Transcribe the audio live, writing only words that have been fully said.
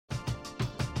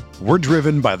We're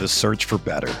driven by the search for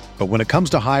better. But when it comes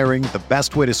to hiring, the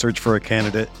best way to search for a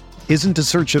candidate isn't to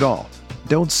search at all.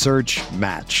 Don't search,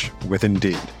 match with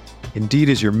Indeed. Indeed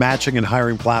is your matching and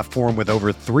hiring platform with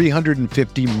over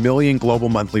 350 million global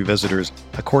monthly visitors,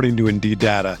 according to Indeed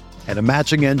data, and a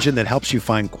matching engine that helps you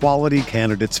find quality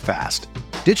candidates fast.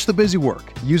 Ditch the busy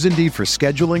work. Use Indeed for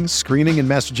scheduling, screening, and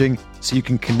messaging so you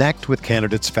can connect with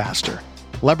candidates faster.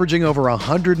 Leveraging over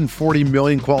 140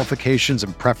 million qualifications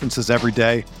and preferences every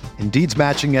day, Indeed's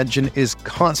matching engine is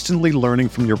constantly learning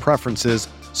from your preferences,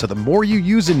 so the more you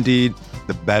use Indeed,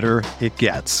 the better it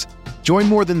gets. Join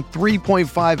more than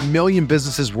 3.5 million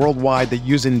businesses worldwide that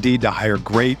use Indeed to hire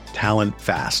great talent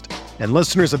fast. And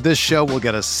listeners of this show will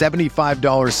get a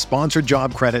 $75 sponsored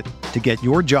job credit to get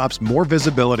your jobs more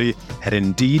visibility at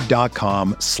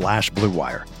Indeed.com/Blue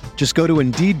Wire. Just go to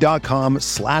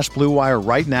Indeed.com/Blue Wire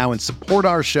right now and support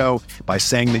our show by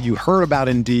saying that you heard about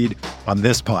Indeed on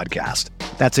this podcast.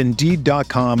 That's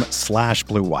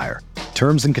Indeed.com/Blue Wire.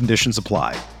 Terms and conditions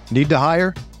apply. Need to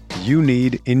hire? You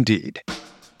need Indeed.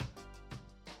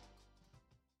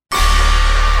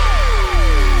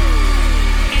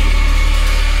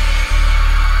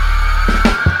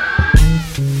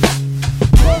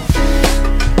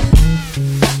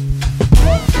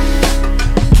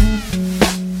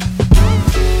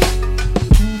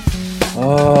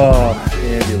 Oh,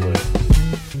 Andy Lou,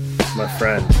 my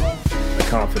friend, my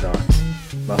confidant,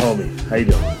 my homie. How you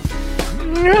doing?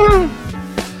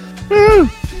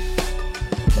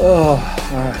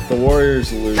 The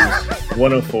Warriors lose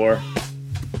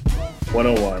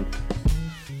 104-101.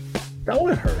 That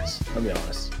one hurts, I'll be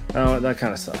honest. That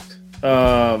kind of sucked.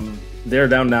 They're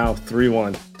down now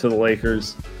 3-1 to the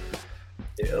Lakers.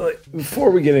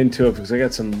 Before we get into it, because I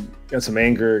got some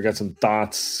anger, got some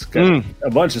thoughts, got a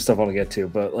bunch of stuff I want to get to,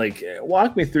 but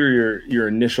walk me through your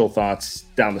initial thoughts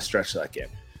down the stretch of that game.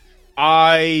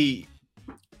 I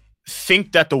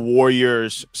think that the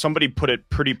Warriors, somebody put it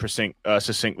pretty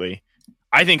succinctly,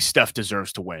 I think Steph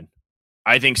deserves to win.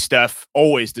 I think Steph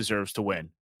always deserves to win.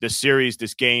 This series,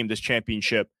 this game, this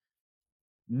championship,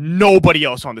 nobody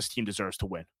else on this team deserves to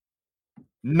win.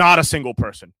 Not a single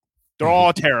person. They're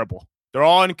all terrible. They're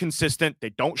all inconsistent. They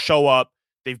don't show up.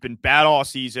 They've been bad all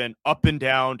season, up and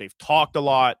down. They've talked a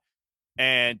lot,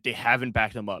 and they haven't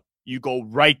backed them up. You go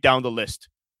right down the list.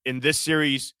 In this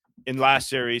series, in last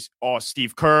series,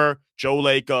 Steve Kerr, Joe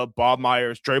Lacob, Bob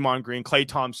Myers, Draymond Green, Klay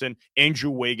Thompson,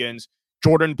 Andrew Wiggins,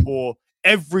 Jordan Poole,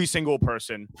 every single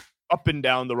person up and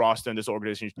down the roster in this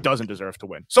organization doesn't deserve to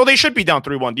win. So they should be down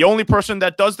 3-1. The only person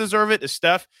that does deserve it is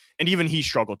Steph, and even he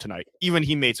struggled tonight. Even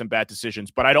he made some bad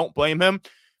decisions, but I don't blame him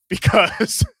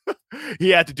because he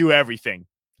had to do everything.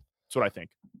 That's what I think.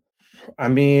 I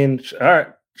mean, all right,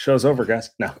 show's over,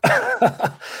 guys. No.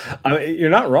 I mean,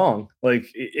 you're not wrong.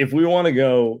 If we want to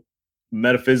go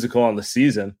metaphysical on the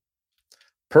season,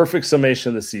 perfect summation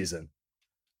of the season.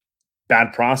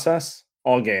 Bad process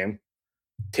all game.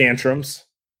 Tantrums.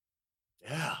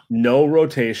 Yeah. No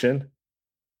rotation.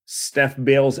 Steph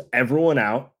bails everyone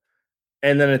out.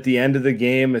 And then at the end of the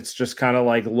game, it's just kind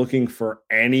of looking for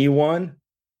anyone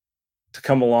to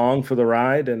come along for the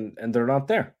ride, and they're not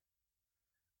there.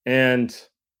 And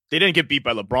they didn't get beat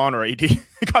by LeBron or AD.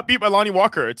 They got beat by Lonnie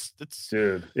Walker. It's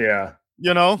dude, yeah.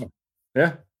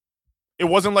 Yeah. It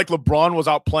wasn't like LeBron was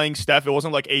outplaying Steph. It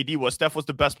wasn't like AD was. Steph was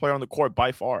the best player on the court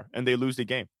by far, and they lose the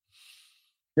game.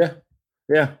 Yeah.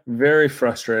 Very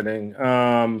frustrating.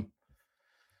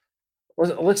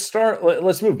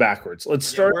 Let's move backwards. Let's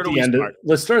start at the end.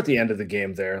 Let's start at the end of the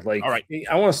game there. All right.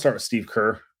 I want to start with Steve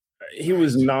Kerr. He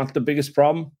was not the biggest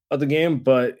problem of the game,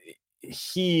 but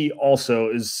he also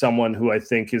is someone who I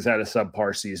think has had a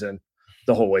subpar season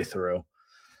the whole way through.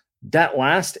 That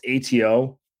last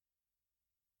ATO,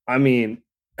 I mean,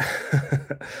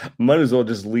 might as well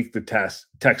just leak the text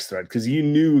thread because you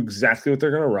knew exactly what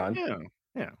they're going to run.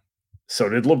 Yeah. So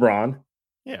did LeBron.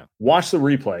 Yeah. Watch the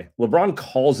replay. LeBron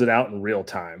calls it out in real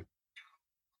time.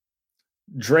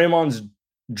 Draymond's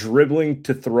dribbling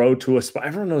to throw to a spot.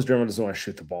 Everyone knows Draymond doesn't want to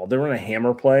shoot the ball. They run a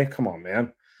hammer play. Come on,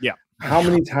 man. Yeah. How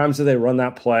many times do they run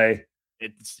that play?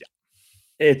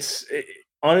 It's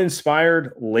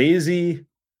uninspired, lazy.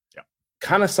 Yeah.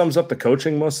 Kind of sums up the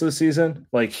coaching most of the season.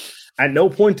 At no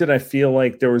point did I feel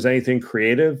like there was anything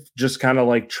creative, just kind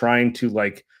of trying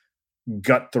to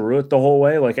gut through it the whole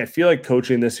way. I feel like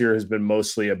coaching this year has been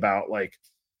mostly about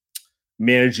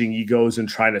managing egos and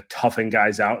trying to toughen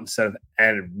guys out instead of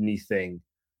anything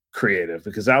creative,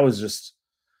 because that was just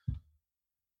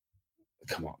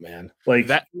Come on, man. Like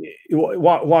That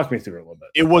walk me through it a little bit.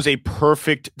 it was a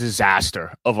perfect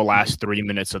disaster of the last 3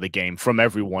 minutes of the game from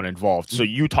everyone involved. So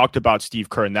you talked about Steve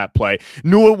Kerr in that play.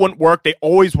 Knew it wouldn't work. They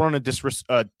always run a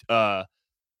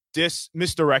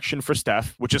misdirection for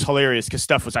Steph, which is hilarious because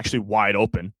Steph was actually wide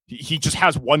open. He just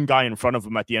has one guy in front of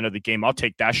him at the end of the game. I'll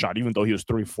take that shot, even though he was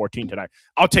 3-14 tonight.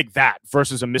 I'll take that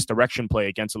versus a misdirection play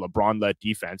against a LeBron-led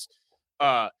defense.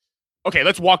 Okay,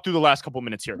 let's walk through the last couple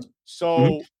minutes here.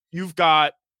 So you've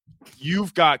got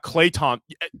Klay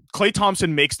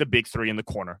Thompson makes the big three in the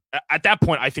corner. At that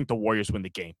point, I think the Warriors win the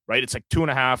game, right? It's like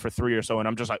 2.5 or 3 or so. And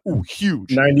I'm just like, ooh,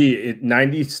 huge.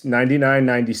 99,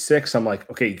 96. I'm like,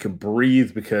 okay, you can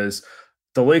breathe because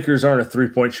the Lakers aren't a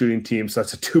 3-point shooting team. So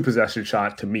that's a 2-possession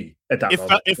shot to me at that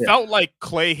moment. It felt like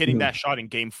Klay hitting that shot in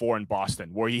game 4 in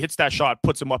Boston, where he hits that shot,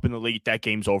 puts him up in the lead. That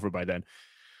game's over by then.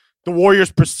 The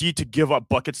Warriors proceed to give up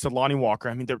buckets to Lonnie Walker.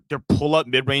 I mean, they're pull-up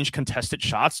mid-range contested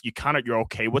shots. You're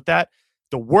okay with that.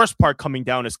 The worst part coming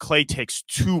down is Klay takes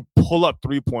 2 pull-up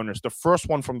three-pointers. The first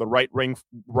one from the right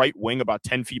wing, about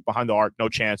 10 feet behind the arc, no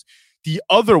chance. The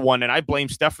other one, and I blame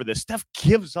Steph for this, Steph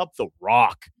gives up the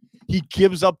rock. He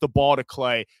gives up the ball to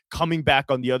Klay, coming back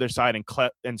on the other side, and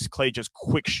Klay just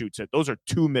quick shoots it. Those are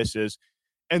 2 misses.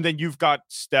 And then you've got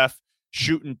Steph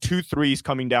shooting 2 threes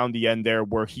coming down the end there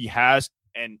where he has,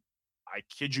 and I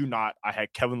kid you not, I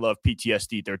had Kevin Love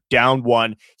PTSD. They're down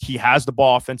 1. He has the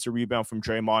ball, offensive rebound from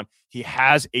Draymond. He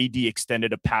has AD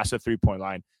extended a pass at 3-point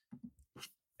line.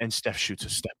 And Steph shoots a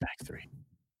step back 3.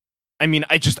 I mean,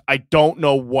 I don't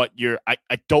know what I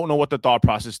don't know what the thought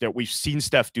process there. We've seen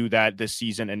Steph do that this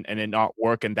season and it not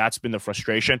work, and that's been the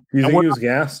frustration. You think he was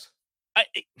gassed?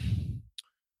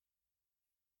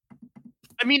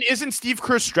 I mean, isn't Steve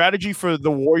Kerr's strategy for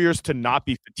the Warriors to not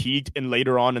be fatigued and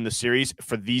later on in the series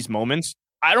for these moments?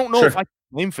 I don't know if I can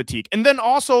blame fatigue. And then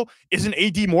also, isn't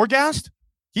AD more gassed?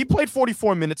 He played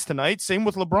 44 minutes tonight. Same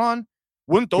with LeBron.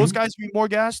 Wouldn't those guys be more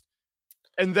gassed?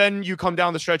 And then you come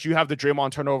down the stretch, you have the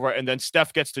Draymond turnover, and then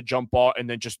Steph gets the jump ball and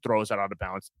then just throws it out of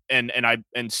bounds. And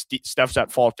Steph's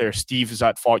at fault there. Steve is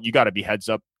at fault. You got to be heads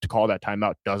up to call that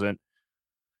timeout. Doesn't.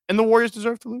 And the Warriors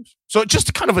deserve to lose. So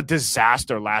just kind of a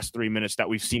disaster last 3 minutes that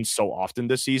we've seen so often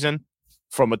this season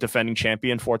from a defending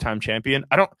champion, 4-time champion.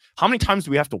 How many times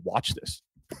do we have to watch this?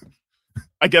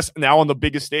 I guess now on the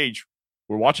biggest stage,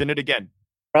 we're watching it again.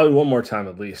 Probably one more time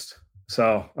at least.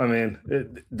 So, I mean,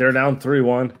 they're down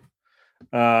 3-1.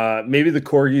 Maybe the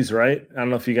Corgi's right. I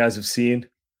don't know if you guys have seen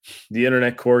the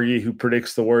internet Corgi who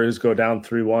predicts the Warriors go down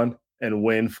 3-1 and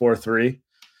win 4-3.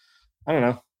 I don't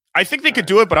know. I think they could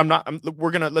do it, but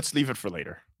let's leave it for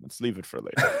later.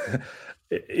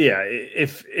 Yeah.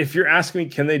 If you're asking me,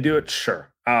 can they do it?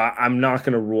 Sure. I'm not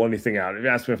going to rule anything out. If you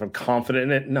ask me if I'm confident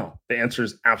in it, no, the answer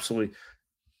is absolutely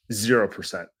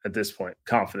 0% at this point.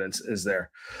 Confidence is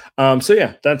there. So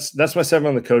yeah, that's my 7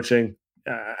 on the coaching.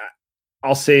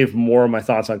 I'll save more of my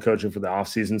thoughts on coaching for the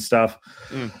offseason stuff.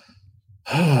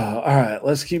 All right,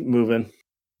 let's keep moving.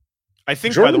 I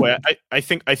think, Jordan. By the way, I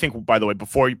think, by the way,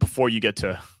 before you get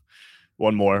to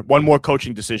one more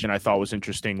coaching decision I thought was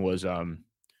interesting was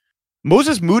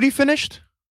Moses Moody finished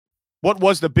what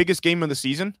was the biggest game of the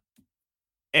season.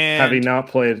 And having not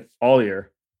played all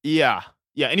year. Yeah.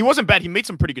 And he wasn't bad. He made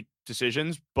some pretty good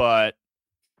decisions, but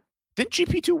didn't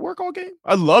GP2 work all game?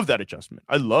 I love that adjustment.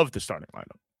 I love the starting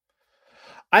lineup.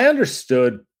 I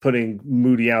understood putting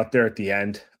Moody out there at the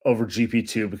end over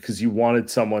GP2 because you wanted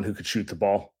someone who could shoot the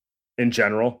ball in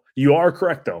general. You are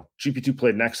correct, though. GP2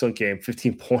 played an excellent game,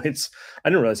 15 points. I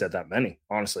didn't realize that many,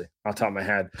 honestly, off the top of my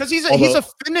head. Because he's a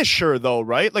finisher, though,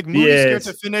 right? Like, Moody's scared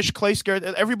to finish, Klay scared.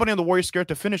 Everybody on the Warriors scared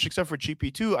to finish except for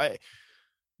GP2. I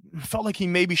felt like he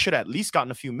maybe should have at least gotten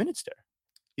a few minutes there.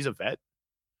 He's a vet.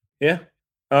 Yeah.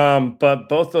 But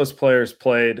both those players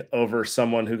played over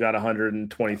someone who got a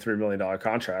 $123 million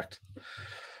contract,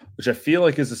 which I feel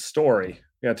like is a story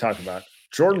we got to talk about.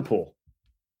 Jordan Poole.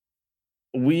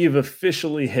 We've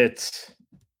officially hit.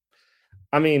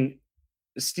 I mean,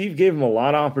 Steve gave him a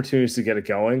lot of opportunities to get it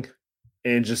going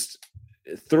and just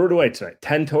threw it away tonight.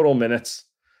 10 total minutes.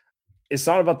 It's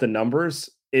not about the numbers.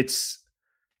 It's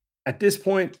at this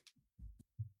point,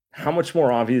 how much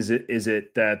more obvious is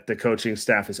it that the coaching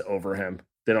staff is over him?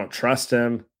 They don't trust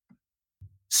him.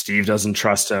 Steve doesn't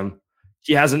trust him.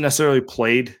 He hasn't necessarily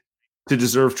played to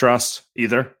deserve trust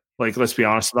either. Like, let's be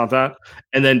honest about that.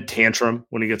 And then tantrum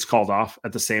when he gets called off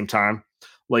at the same time.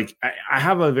 Like, I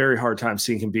have a very hard time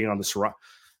seeing him being on this. Let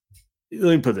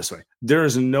me put it this way. There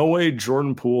is no way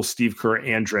Jordan Poole, Steve Kerr,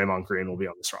 and Draymond Green will be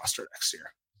on this roster next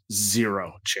year.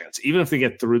 0 chance. Even if they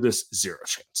get through this, 0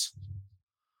 chance.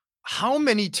 How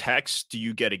many texts do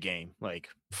you get a game? Like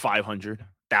 500,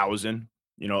 1,000?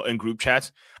 in group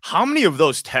chats. How many of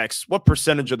those texts, what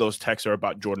percentage of those texts are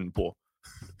about Jordan Poole?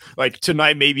 Like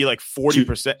tonight, maybe like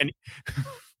 40%. And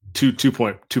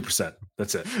 2.2%.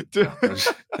 That's it.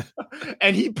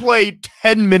 And he played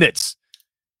 10 minutes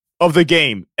of the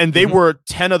game, and they were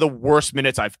 10 of the worst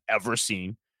minutes I've ever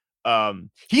seen.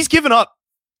 He's given up.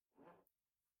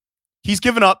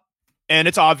 And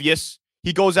it's obvious.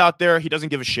 He goes out there. He doesn't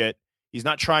give a shit. He's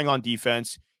not trying on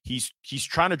defense. He's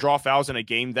trying to draw fouls in a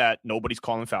game that nobody's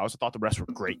calling fouls. I thought the refs were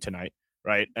great tonight,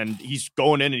 right? And he's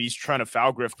going in and he's trying to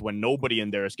foul grift when nobody in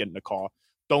there is getting a call,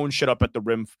 throwing shit up at the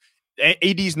rim.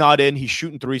 AD's not in. He's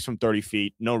shooting threes from 30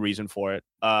 feet. No reason for it.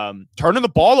 Turning the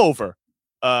ball over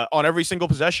on every single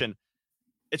possession.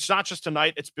 It's not just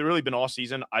tonight. It's really been all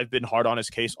season. I've been hard on his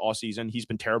case all season. He's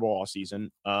been terrible all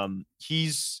season.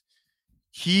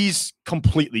 He's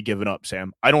completely given up,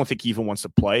 Sam. I don't think he even wants to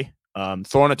play.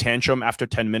 Throwing a tantrum after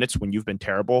 10 minutes when you've been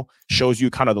terrible shows you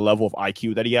kind of the level of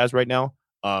IQ that he has right now.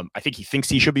 I think he thinks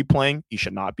he should be playing. He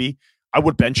should not be. I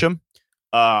would bench him.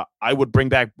 I would bring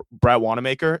back Brad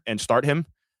Wanamaker and start him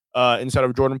instead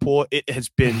of Jordan Poole. It has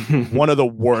been one of the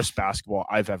worst basketball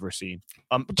I've ever seen.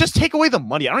 Just take away the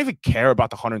money. I don't even care about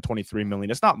the $123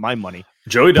 million. It's not my money.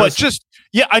 Joey does. But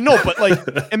yeah, I know. But like,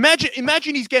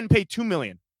 imagine he's getting paid $2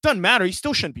 million. Doesn't matter. He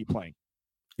still shouldn't be playing.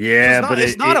 Yeah,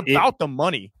 it's not about the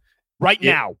money. Right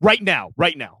now. In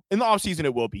the offseason,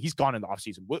 it will be. He's gone in the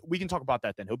offseason. We can talk about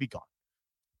that then. He'll be gone.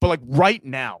 But like right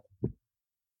now,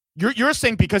 you're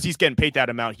saying because he's getting paid that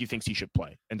amount, he thinks he should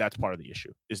play. And that's part of the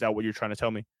issue. Is that what you're trying to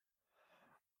tell me?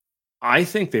 I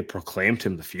think they proclaimed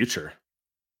him the future.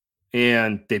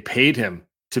 And they paid him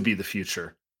to be the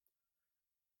future.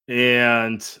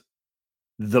 And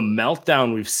the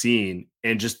meltdown we've seen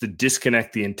and just the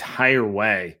disconnect the entire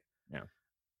way. Yeah.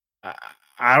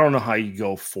 I don't know how you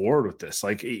go forward with this.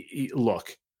 Like,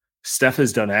 look, Steph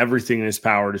has done everything in his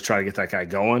power to try to get that guy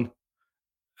going.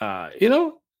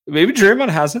 Maybe Draymond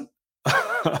hasn't,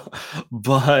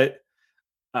 but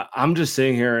I'm just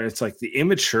sitting here and it's like the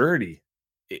immaturity.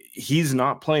 He's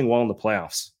not playing well in the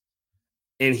playoffs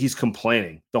and he's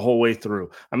complaining the whole way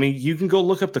through. I mean, you can go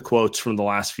look up the quotes from the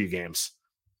last few games.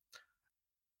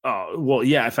 Well,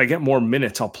 yeah, if I get more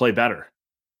minutes, I'll play better.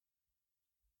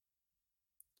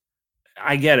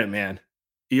 I get it, man.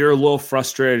 You're a little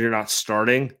frustrated you're not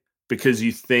starting because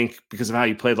you think because of how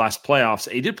you played last playoffs.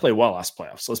 He did play well last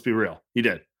playoffs. Let's be real. He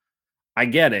did. I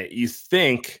get it. You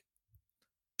think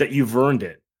that you've earned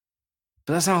it.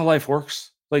 But that's not how life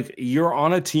works. Like, you're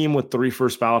on a team with 3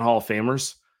 first ballot Hall of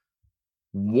Famers,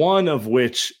 one of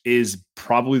which is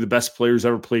probably the best player who's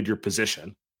ever played your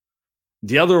position.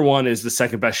 The other one is the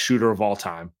second best shooter of all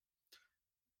time.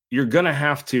 You're going to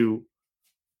have to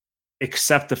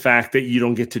accept the fact that you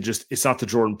don't get to it's not the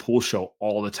Jordan Poole show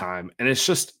all the time. And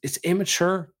it's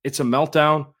immature. It's a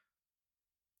meltdown.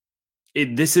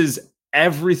 This is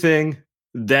everything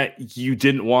that you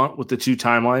didn't want with the 2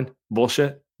 timeline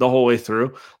bullshit the whole way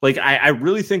through. Like, I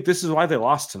really think this is why they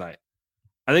lost tonight.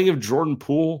 I think if Jordan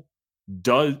Poole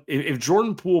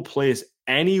plays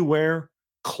anywhere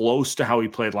close to how he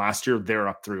played last year, they're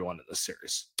up 3-1 in this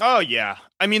series. Oh, yeah.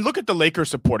 I mean, look at the Lakers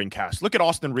supporting cast. Look at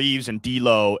Austin Reeves and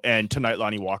D'Lo and tonight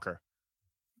Lonnie Walker.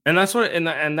 And that's what, and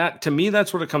that to me,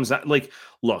 that's what it comes down. Like,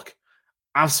 look,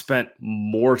 I've spent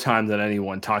more time than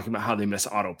anyone talking about how they miss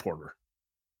Otto Porter.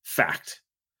 Fact.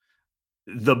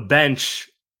 The bench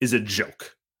is a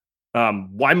joke.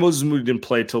 Why Moses Moody didn't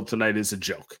play till tonight is a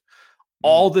joke.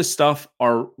 All this stuff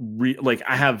are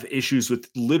I have issues with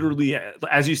literally,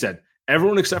 as you said,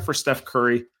 everyone except for Steph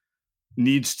Curry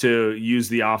needs to use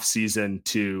the offseason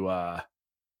to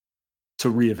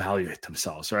reevaluate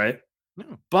themselves, right?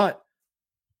 No. But,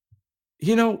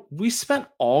 we spent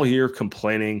all year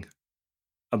complaining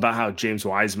about how James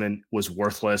Wiseman was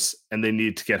worthless and they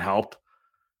needed to get help.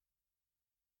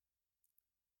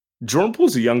 Jordan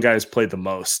Poole's a young guy who's played the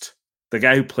most, the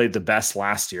guy who played the best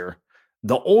last year,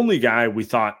 the only guy we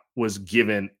thought was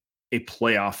given a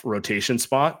playoff rotation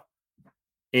spot.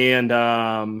 And,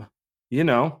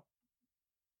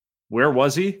 where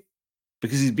was he?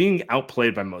 Because he's being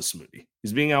outplayed by Moses Moody.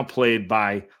 He's being outplayed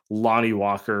by Lonnie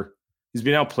Walker. He's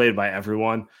being outplayed by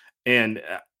everyone. And,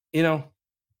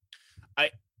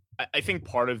 I think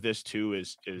part of this too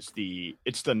is the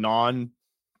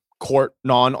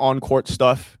on-court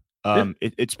stuff.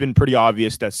 It's been pretty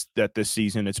obvious that this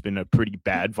season it's been a pretty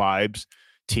bad vibes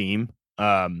team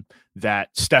that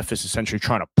Steph is essentially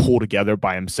trying to pull together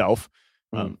by himself.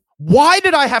 Why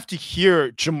did I have to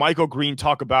hear JaMychal Green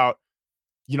talk about,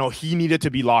 he needed to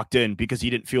be locked in because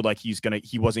he didn't feel like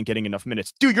he wasn't getting enough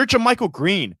minutes? Dude, you're JaMychal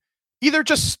Green. Either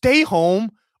just stay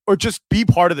home or just be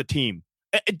part of the team.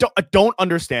 I don't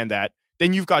understand that.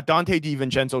 Then you've got Dante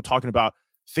DiVincenzo talking about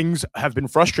things have been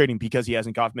frustrating because he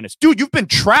hasn't got minutes. Dude, you've been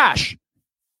trash.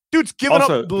 Dude's giving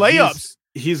Also, up layups.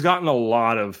 He's gotten a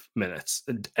lot of minutes.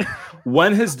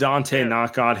 When has Dante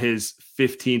not got his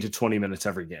 15 to 20 minutes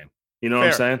every game? You know what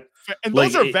I'm saying? And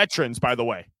those are veterans, by the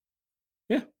way.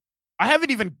 Yeah. I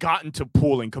haven't even gotten to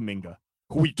Poole and Kuminga,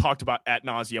 who we talked about ad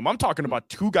nauseum. I'm talking about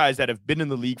two guys that have been in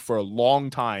the league for a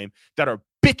long time that are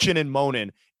bitching and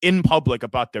moaning in public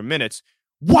about their minutes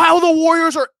while the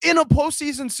Warriors are in a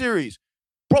postseason series.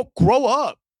 Bro, grow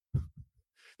up.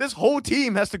 This whole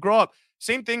team has to grow up.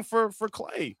 Same thing for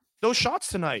Clay. Those shots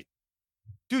tonight.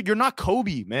 Dude, you're not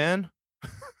Kobe, man.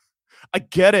 I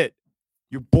get it.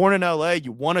 You're born in LA.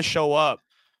 You want to show up.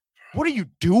 What are you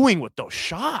doing with those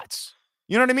shots?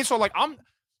 You know what I mean? So, like,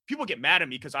 people get mad at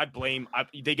me because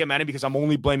they get mad at me because I'm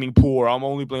only blaming Poole or I'm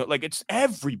only blaming, like, it's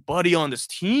everybody on this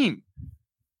team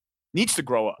needs to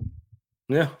grow up.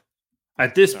 Yeah.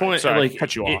 At this point, sorry, like,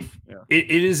 cut you off. Yeah. It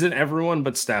isn't everyone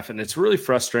but Steph, and it's really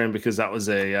frustrating because that was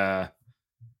a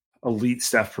elite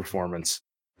Steph performance.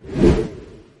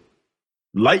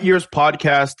 Light Years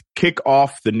podcast kick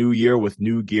off the new year with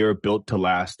new gear built to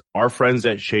last. Our friends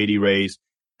at Shady Rays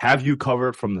have you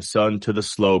covered from the sun to the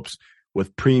slopes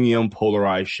with premium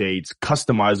polarized shades,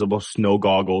 customizable snow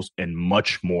goggles, and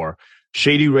much more.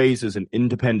 Shady Rays is an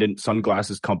independent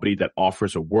sunglasses company that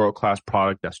offers a world-class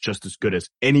product that's just as good as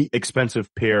any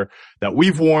expensive pair that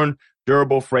we've worn,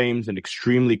 durable frames, and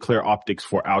extremely clear optics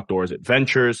for outdoors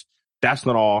adventures. That's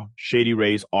not all. Shady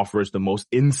Rays offers the most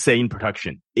insane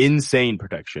protection in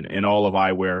all of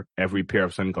eyewear. Every pair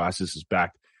of sunglasses is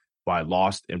backed by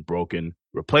lost and broken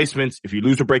replacements. If you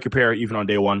lose or break your pair, even on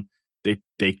day one, they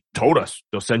told us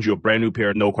they'll send you a brand new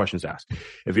pair, no questions asked.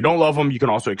 If you don't love them, you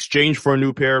can also exchange for a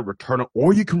new pair, return them,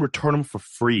 or you can return them for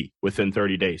free within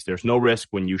 30 days. There's no risk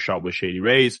when you shop with Shady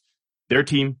Rays. Their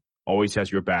team always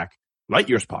has your back. Light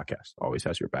Years podcast always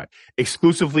has your back.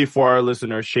 Exclusively for our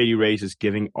listeners, Shady Rays is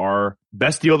giving our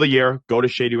best deal of the year. Go to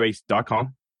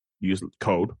shadyrays.com. Use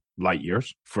code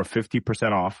LIGHTYEARS for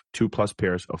 50% off 2+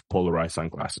 pairs of polarized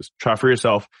sunglasses. Try for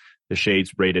yourself. The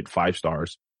shades rated 5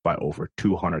 stars by over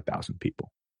 200,000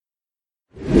 people.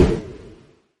 I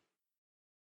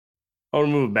want to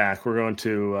move back. We're going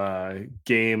to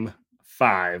game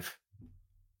 5.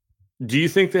 Do you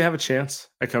think they have a chance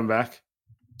at comeback?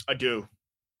 I do.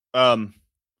 I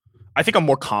think I'm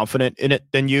more confident in it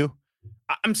than you.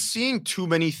 I'm seeing too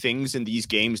many things in these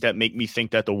games that make me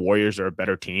think that the Warriors are a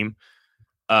better team.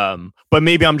 But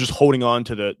maybe I'm just holding on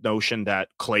to the notion that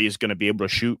Clay is going to be able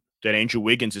to shoot, that Andrew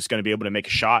Wiggins is going to be able to make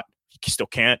a shot. He still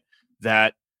can't.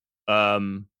 That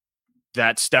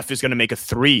Steph is going to make a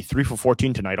 3 for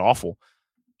 14 tonight. Awful.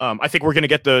 I think we're going to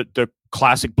get the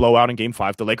classic blowout in game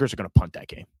 5. The Lakers are going to punt that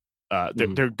game.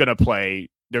 They're going to play.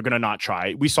 They're going to not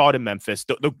try. We saw it in Memphis.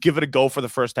 They'll give it a go for the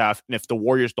first half. And if the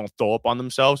Warriors don't throw up on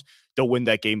themselves, they'll win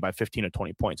that game by 15 or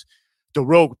 20 points. The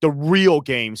real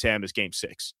game, Sam, is game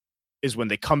 6, is when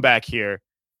they come back here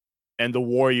and the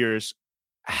Warriors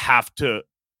have to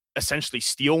essentially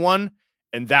steal one.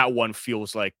 And that one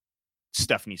feels like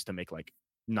Steph needs to make like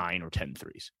 9 or 10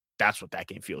 threes. That's what that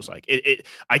game feels like.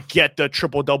 I get the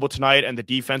triple-double tonight and the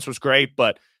defense was great,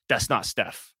 but that's not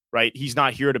Steph. Right? He's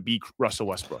not here to be Russell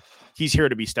Westbrook. He's here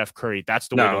to be Steph Curry. That's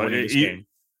the way to win this game.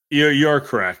 You're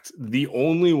correct. The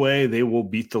only way they will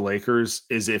beat the Lakers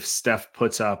is if Steph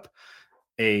puts up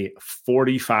a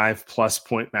 45-plus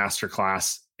point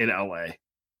masterclass in LA.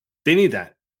 They need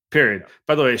that. Period. Yeah.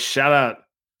 By the way, shout out.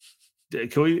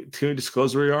 Can we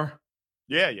disclose where we are?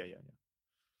 Yeah.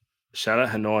 Shout out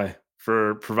Hanoi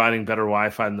for providing better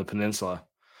Wi-Fi in the peninsula.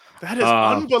 That is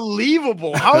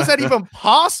unbelievable. How is that even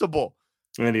possible?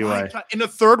 Anyway, in a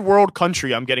third world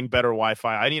country, I'm getting better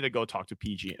Wi-Fi. I need to go talk to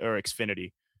PG or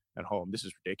Xfinity at home. This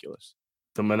is ridiculous.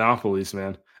 The monopolies,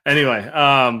 man. Anyway,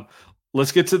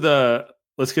 let's get to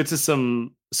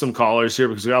some callers here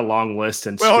because we got a long list.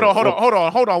 And hold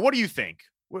on. What do you think?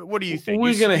 What do you think?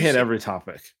 We're gonna hit every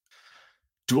topic.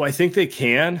 Do I think they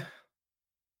can?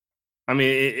 I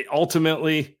mean,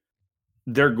 ultimately,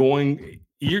 they're going.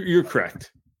 You're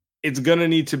correct. It's gonna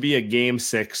need to be a game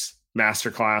 6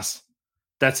 masterclass.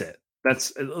 That's it.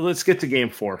 Let's get to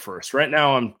game 4 first. Right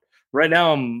now I'm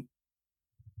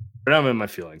in my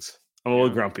feelings. I'm a little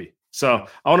grumpy. So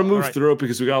I want to move through it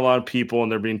because we got a lot of people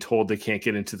and they're being told they can't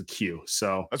get into the queue.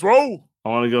 So let's roll. I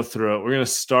want to go through it. We're going to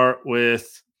start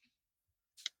with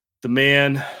the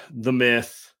man, the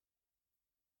myth.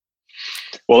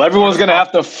 Well, everyone's going to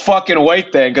have to fucking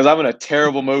wait then because I'm in a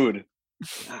terrible mood.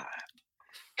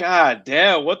 God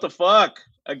damn. What the fuck?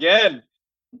 Again.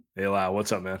 Hey, Lau,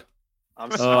 what's up, man? I'm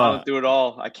smiling through it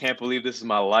all. I can't believe this is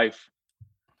my life.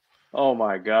 Oh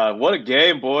my God. What a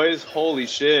game, boys. Holy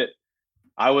shit.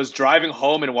 I was driving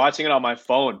home and watching it on my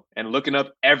phone and looking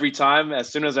up every time as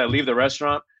soon as I leave the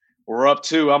restaurant. We're up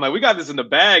 2. I'm like, we got this in the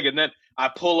bag. And then I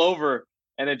pull over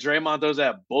and then Draymond throws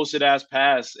that bullshit ass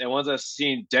pass. And once I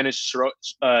seen Dennis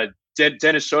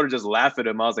Schroeder just laugh at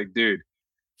him, I was like, dude,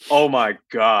 oh my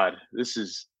God.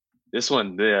 This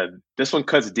one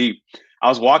cuts deep. I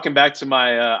was walking back to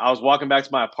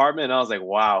my apartment and I was like,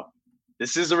 wow.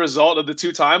 This is a result of the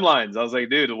 2 timelines. I was like,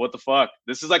 dude, what the fuck?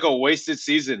 This is like a wasted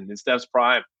season in Steph's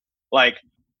prime. Like,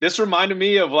 this reminded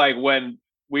me of like when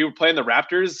we were playing the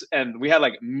Raptors and we had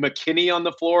like McKinney on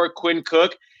the floor, Quinn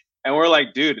Cook, and we're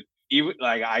like, dude, even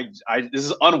like I this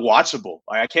is unwatchable.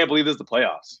 Like, I can't believe this is the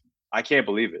playoffs. I can't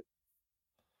believe it.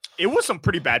 It was some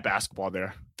pretty bad basketball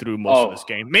there through most of this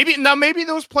game. Maybe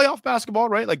there was playoff basketball,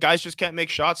 right? Like guys just can't make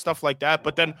shots, stuff like that.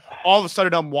 But then all of a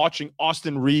sudden I'm watching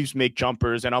Austin Reeves make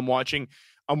jumpers and I'm watching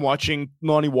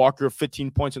Lonnie Walker 15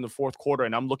 points in the fourth quarter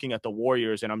and I'm looking at the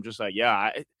Warriors and I'm just like,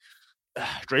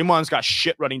 Draymond's got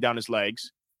shit running down his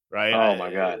legs, right? Oh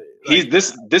my God.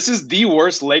 This is the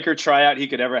worst Laker tryout he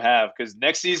could ever have because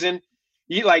next season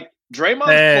Draymond's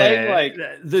playing like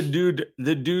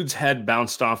the dude's head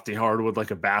bounced off the hardwood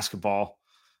like a basketball,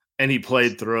 and he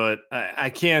played through it. I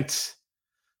can't,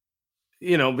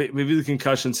 maybe the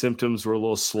concussion symptoms were a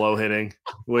little slow hitting.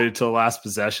 Waited till the last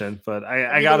possession, but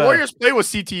I got the Warriors play with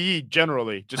CTE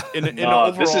generally, just in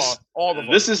overall.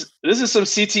 This is some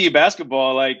CTE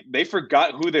basketball. Like they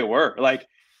forgot who they were. Like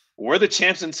we're the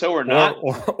champs until we're not.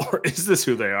 Or is this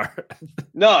who they are?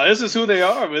 No, this is who they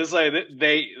are. But it's like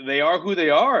they are who they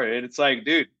are, and it's like,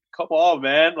 dude, come on,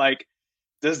 man. Like,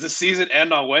 does the season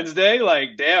end on Wednesday? Like,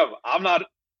 damn, I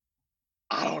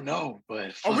don't know,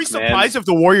 but are we surprised if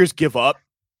the Warriors give up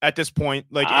at this point?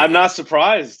 Like, I'm not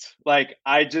surprised. Like,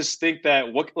 I just think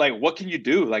that what can you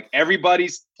do? Like,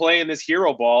 everybody's playing this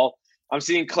hero ball. I'm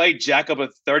seeing Clay jack up a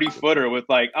 30-footer with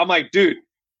I'm like, dude.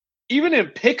 Even in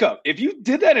pickup, if you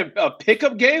did that in a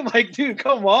pickup game, like, dude,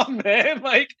 come on, man.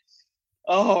 Like,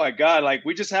 oh my God. Like,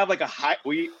 we just have like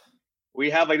we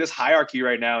have like this hierarchy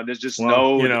right now, and there's just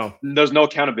there's no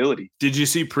accountability. Did you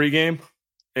see pregame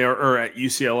or at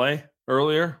UCLA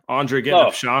earlier? Andre getting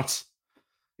up shots.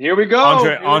 Here we go.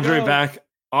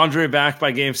 Andre back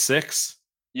by game 6.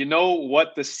 You know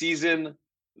what the season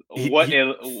what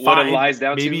it lies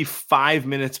down to? Maybe 5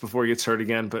 minutes before he gets hurt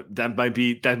again, but that might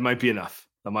be enough.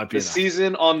 That might be the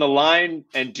season on the line.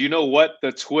 And do you know what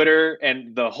the Twitter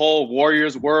and the whole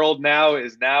Warriors world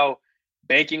is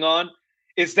banking on?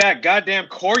 It's that goddamn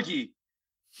corgi.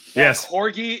 Yes.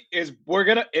 Corgi is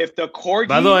if the corgi.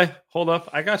 By the way, hold up.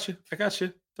 I got you.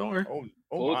 Don't worry.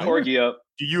 Pull the corgi up.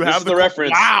 Do you have the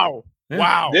reference? Wow. Yeah.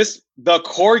 Wow. The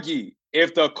corgi.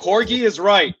 If the corgi is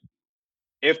right,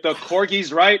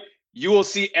 you will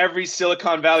see every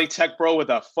Silicon Valley tech bro with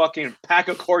a fucking pack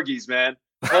of corgis, man.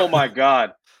 Oh my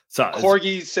God.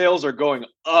 Corgi sales are going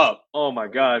up. Oh my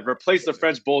God. Replace the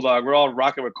French Bulldog. We're all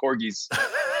rocking with corgis.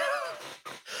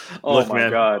 My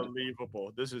God.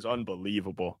 Unbelievable. This is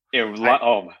unbelievable.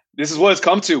 This is what it's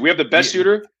come to. We have the best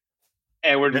shooter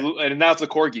and now it's the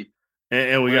corgi.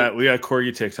 And we got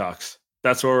corgi TikToks.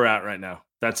 That's where we're at right now.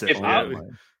 That's it.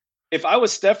 If I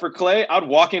was Steph or Clay, I'd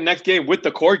walk in next game with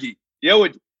the corgi.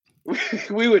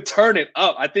 We would turn it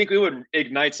up. I think we would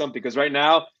ignite something because right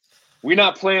now we're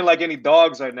not playing like any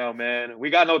dogs right now, man.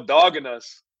 We got no dog in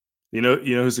us. You know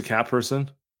who's the cat person?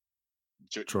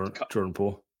 Jordan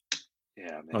Poole.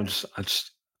 Yeah, man.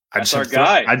 That's our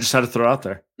guy. I just had to throw it out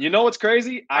there. You know what's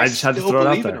crazy? I just had to throw it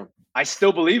out there. I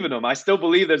still believe in him. I still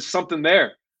believe there's something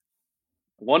there.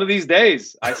 One of these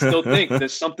days, I still think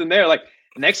there's something there. Like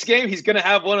next game, he's gonna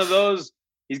have one of those.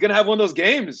 He's gonna have one of those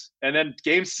games, and then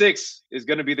game 6 is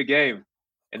gonna be the game,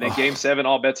 and then game 7,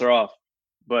 all bets are off.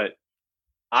 But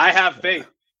I have faith.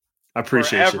 I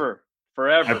appreciate you.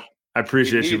 Forever. I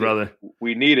appreciate you, brother.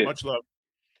 We need it. Much love.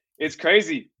 It's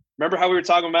crazy. Remember how we were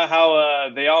talking about how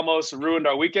they almost ruined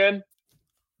our weekend?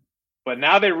 But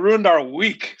now they ruined our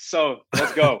week. So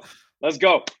let's go. Let's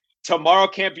go. Tomorrow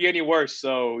can't be any worse.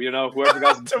 So, whoever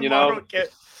got,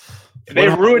 they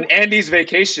ruined Andy's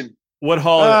vacation. What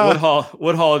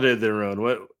holiday did they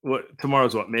ruin? What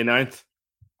tomorrow's what? May 9th?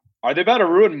 Are they about to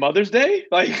ruin Mother's Day?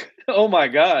 Like, oh my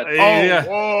God! Yeah.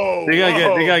 Whoa! They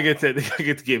gotta get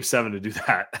to game 7 to do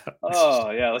that.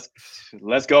 Oh yeah,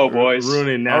 let's go, boys.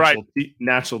 Ruining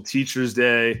National Teachers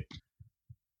Day,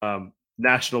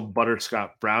 National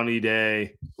Butterscotch Brownie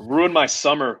Day. Ruin my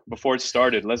summer before it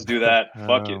started. Let's do that.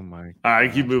 Fuck it. All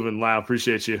right, keep moving. Lyle,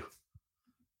 appreciate you.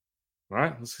 All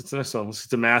right, let's get to the next one. Let's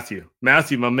get to Matthew.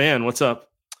 Matthew, my man, what's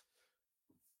up?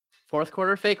 Fourth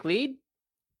quarter fake lead.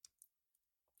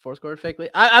 Fourth quarter fake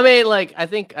lead. I mean, like, I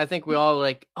think we all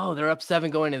like, oh, they're up 7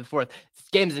 going into the fourth. This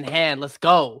game's in hand. Let's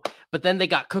go. But then they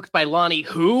got cooked by Lonnie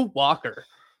Walker.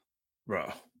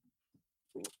 Bro.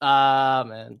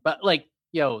 Man. But like,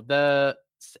 the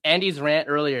Andy's rant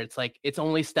earlier, it's like, it's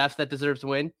only Steph that deserves to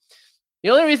win. The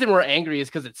only reason we're angry is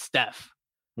because it's Steph.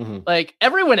 Mm-hmm. Like,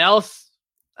 everyone else,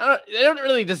 they don't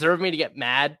really deserve me to get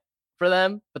mad for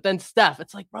them. But then Steph,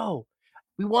 it's like, bro,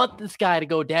 we want this guy to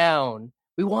go down.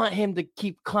 We want him to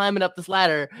keep climbing up this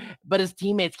ladder, but his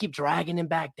teammates keep dragging him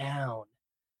back down.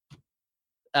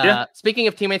 Speaking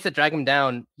of teammates that drag him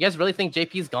down, you guys really think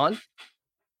JP's gone?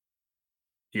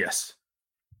 Yes.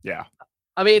 Yeah.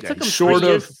 I mean, it took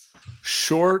him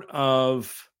short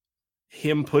of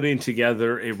him putting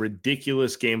together a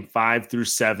ridiculous game 5 through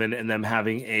 7 and them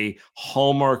having a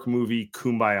Hallmark movie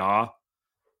Kumbaya.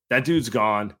 That dude's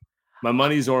gone. My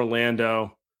money's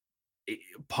Orlando.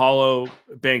 Paulo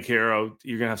Banchero,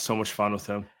 you're gonna have so much fun with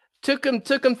him. Took him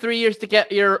 3 years to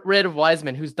get rid of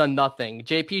Wiseman, who's done nothing.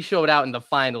 JP showed out in the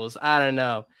finals. I don't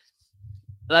know.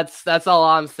 That's all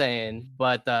I'm saying.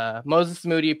 But Moses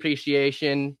Moody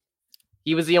appreciation.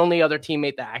 He was the only other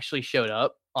teammate that actually showed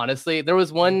up. Honestly, there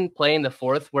was one play in the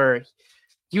fourth where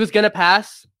he was gonna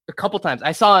pass a couple times.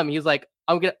 I saw him. He was like,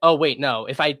 oh wait, no.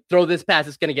 If I throw this pass,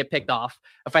 it's gonna get picked off.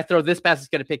 If I throw this pass, it's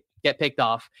gonna get picked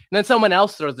off. And then someone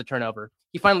else throws the turnover.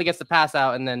 He finally gets the pass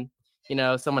out, and then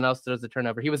someone else throws the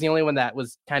turnover. He was the only one that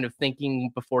was kind of thinking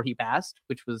before he passed,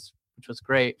 which was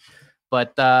great.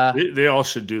 But they all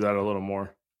should do that a little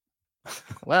more.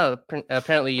 Well,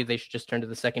 apparently they should just turn to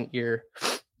the second year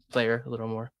player a little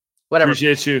more. Whatever.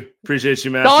 Appreciate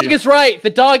you, Matthew. Dog is right. The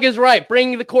dog is right.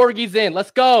 Bring the corgis in.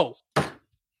 Let's go.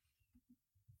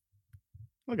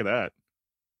 Look at that.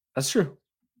 That's true.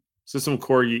 So some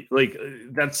corgi, like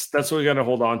that's what we got to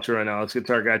hold on to right now. Let's get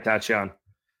to our guy Tachian.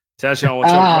 Tachian,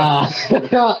 what's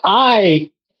up? I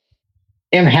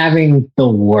am having the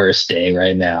worst day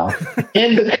right now,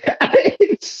 and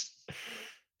this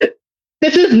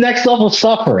is next level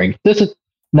suffering.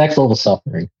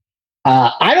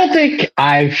 I don't think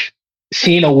I've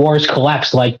seen a Warriors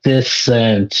collapse like this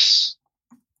since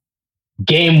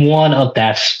game 1 of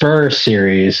that Spurs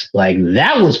series. Like,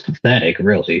 that was pathetic,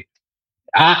 really.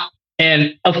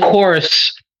 And of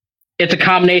course, it's a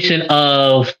combination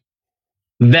of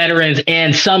veterans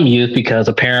and some youth, because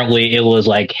apparently it was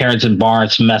like Harrison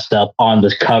Barnes messed up on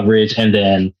the coverage, and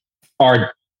then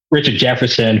our Richard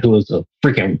Jefferson, who is a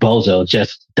freaking bozo,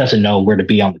 just doesn't know where to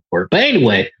be on the court. But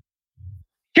anyway,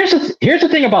 here's the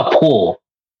thing about Poole.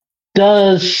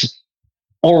 Does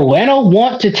Orlando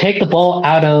want to take the ball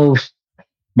out of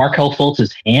Markelle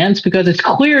Fultz's hands? Because it's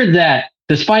clear that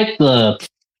despite the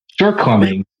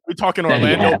shortcoming, we talking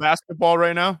Orlando basketball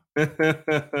right now?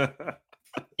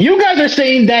 You guys are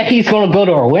saying that he's going to go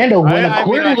to Orlando when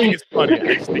clearly. I think it's funny.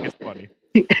 I just think it's funny.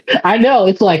 I know,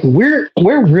 it's like we're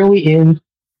really in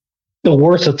the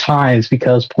worst of times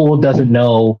because Poole doesn't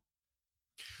know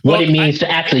what it means to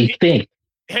actually think.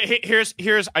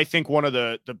 Here's I think one of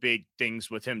the big things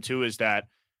with him too is that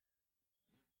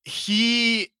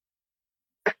he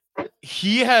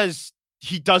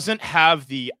doesn't have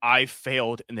the "I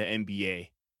failed in the NBA"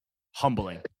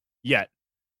 humbling yet.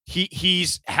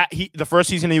 He's the first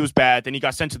season he was bad, then he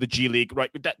got sent to the G League, right?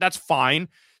 That's fine.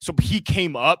 So he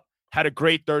came up, had a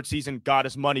great third season, got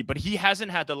his money, but he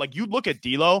hasn't had to, like, you look at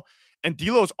D'Lo, and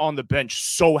D'Lo's on the bench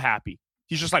so happy.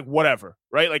 He's just like, whatever,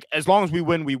 right? Like, as long as we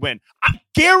win, we win. I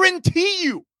guarantee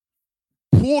you,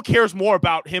 Poole cares more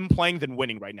about him playing than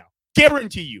winning right now.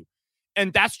 Guarantee you.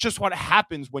 And that's just what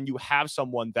happens when you have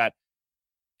someone that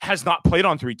has not played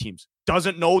on 3 teams,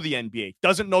 doesn't know the NBA,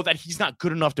 doesn't know that he's not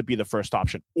good enough to be the first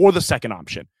option or the second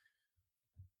option.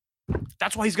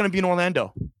 That's why he's going to be in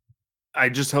Orlando. I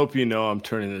just hope you know I'm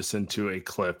turning this into a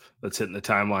clip that's hitting the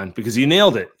timeline because you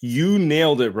nailed it. You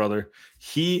nailed it, brother.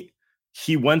 He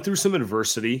went through some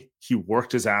adversity. He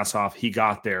worked his ass off. He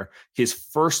got there. His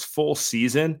first full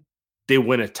season, they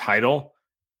win a title.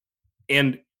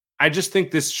 And I just think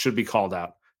this should be called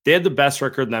out. They had the best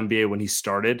record in the NBA when he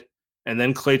started. And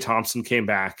then Klay Thompson came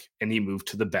back and he moved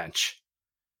to the bench.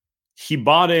 He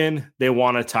bought in, they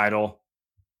won a title,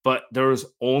 but there was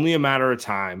only a matter of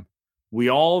time. We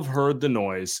all have heard the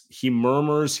noise. He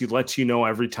murmurs, he lets you know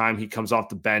every time he comes off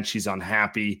the bench, he's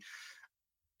unhappy.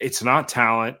 It's not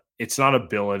talent, it's not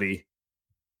ability.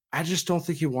 I just don't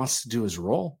think he wants to do his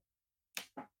role.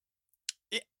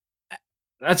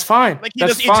 That's fine. Like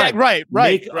That's fine. Right.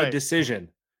 Make a decision.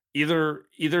 Either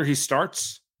he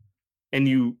starts and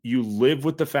you live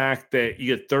with the fact that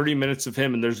you get 30 minutes of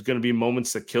him and there's going to be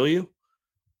moments that kill you,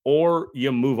 or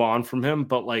you move on from him.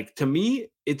 But like, to me,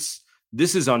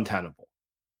 this is untenable.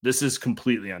 This is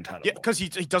completely untenable. Yeah, because he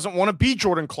doesn't want to be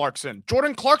Jordan Clarkson.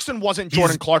 Jordan Clarkson wasn't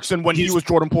Jordan Clarkson when he was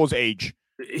Jordan Poole's age.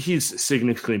 He's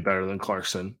significantly better than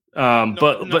Clarkson.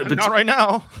 But not right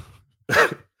now.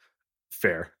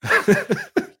 Fair.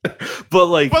 but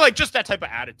like just that type of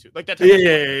attitude. Like that type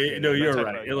yeah. No, you're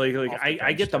right.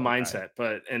 I get the mindset,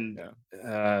 but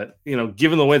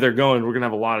given the way they're going, we're gonna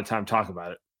have a lot of time to talk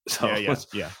about it. So let's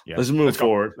move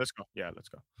forward. Let's go. Yeah, let's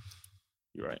go.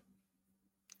 You're right.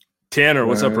 Tanner,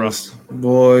 what's up, bro?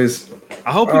 Boys.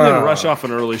 I hope you didn't rush off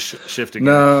an early shift again.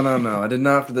 No. I did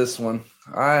not for this one.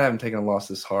 I haven't taken a loss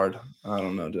this hard. I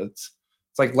don't know. It's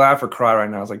like laugh or cry right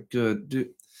now. It's like, good,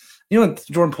 dude. The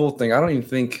Jordan Poole thing, I don't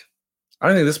think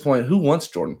at this point, who wants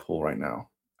Jordan Poole right now?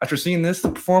 After seeing the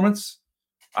performance,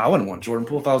 I wouldn't want Jordan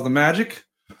Poole if I was the Magic.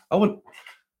 The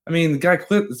guy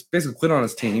basically quit on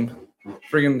his team.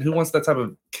 Friggin' who wants that type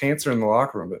of cancer in the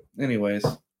locker room? But anyways,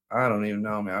 I don't even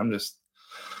know, man. I'm just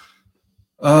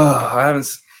I don't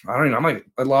even know.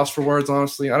 I lost for words,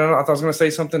 honestly. I don't know. I thought I was gonna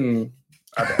say something.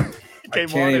 I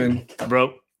can't even,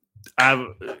 bro. I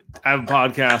have a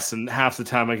podcast, and half the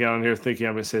time I get on here thinking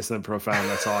I'm gonna say something profound.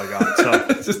 That's all I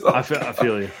got. So I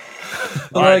feel you.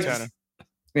 All right, Tanner.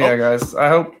 Yeah, guys. I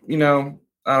hope I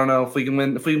don't know if we can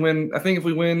win. If we win, I think if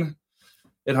we win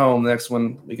at home, next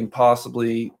one we can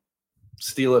possibly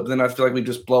steal it. But then I feel like we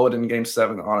just blow it in Game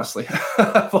 7. Honestly,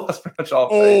 I've lost pretty much all.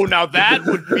 Oh, now that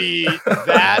would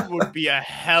be a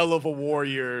hell of a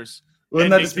Warriors.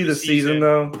 Wouldn't that just be the season,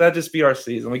 though? That'd just be our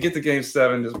season. We get to Game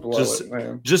 7, just blow it,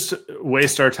 man. Just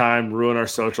waste our time, ruin our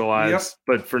social lives,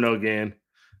 but for no gain.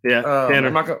 Yeah,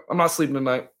 Tanner. I'm not sleeping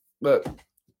tonight, but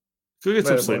go get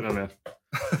some sleep, my man.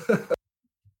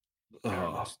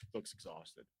 Looks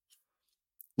exhausted.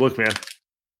 Look, man,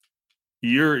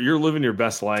 you're living your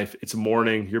best life. It's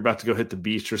morning. You're about to go hit the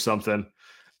beach or something.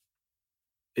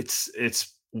 It's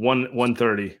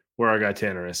 1:30 where our guy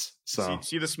Tanner is. So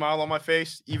see the smile on my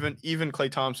face. Even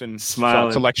Klay Thompson's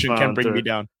selection can bring me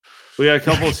down. We got a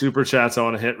couple of super chats I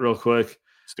want to hit real quick.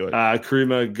 Let's do it.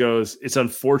 Karima goes, it's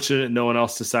unfortunate no one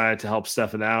else decided to help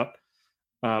Stephen out.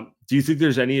 Do you think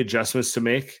there's any adjustments to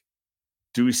make?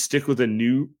 Do we stick with a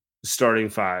new starting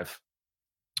five?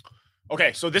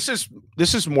 Okay, so this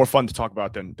is more fun to talk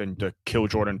about than the Kill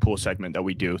Jordan Poole segment that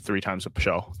we do 3 times a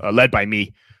show, led by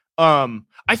me.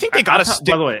 I think they got to stick.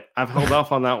 By the way, I've held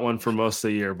off on that one for most of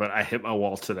the year, but I hit my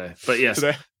wall today. But yes,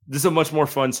 this is a much more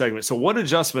fun segment. So what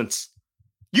adjustments?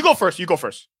 You go first. I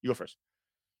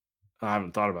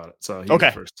haven't thought about it. So okay,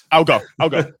 go first. I'll go.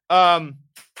 God,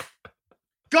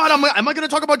 am I going to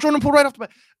talk about Jordan Poole right off the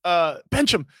bat?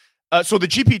 Bench him. So the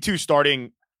GP2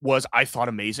 starting was, I thought,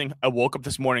 amazing. I woke up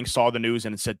this morning, saw the news,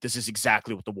 and it said this is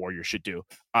exactly what the Warriors should do.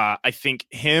 I think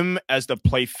him as the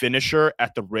play finisher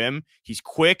at the rim, he's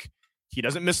quick, he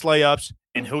doesn't miss layups,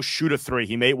 and he'll shoot a 3.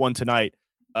 He made one tonight.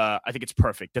 I think it's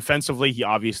perfect. Defensively, he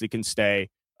obviously can stay.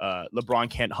 LeBron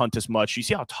can't hunt as much. You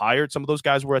see how tired some of those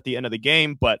guys were at the end of the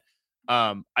game, but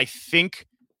I think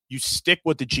you stick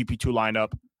with the GP2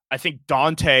 lineup. I think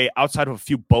Dante, outside of a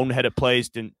few boneheaded plays,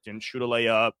 didn't shoot a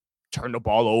layup, turned the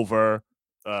ball over,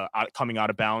 coming out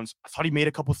of bounds. I thought he made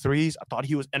a couple threes. I thought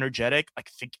he was energetic. I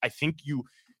think you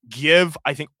give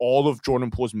all of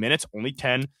Jordan Poole's minutes, only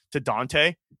 10 to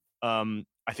Dante.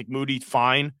 I think Moody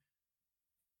fine.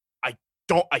 I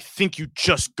think you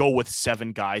just go with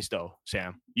 7 guys though,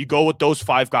 Sam. You go with those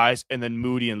 5 guys and then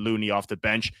Moody and Looney off the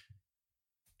bench.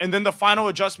 And then the final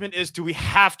adjustment is, do we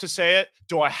have to say it?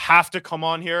 Do I have to come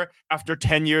on here after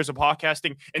 10 years of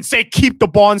podcasting and say, keep the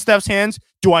ball in Steph's hands?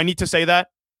 Do I need to say that?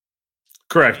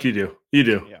 Correct. You do.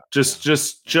 Yeah.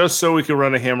 Just so we can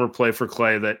run a hammer play for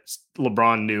Clay that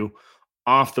LeBron knew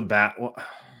off the bat. Well,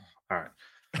 all right.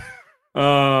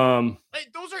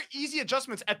 Those are easy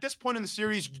adjustments. At this point in the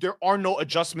series, there are no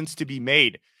adjustments to be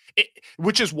made,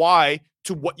 which is why,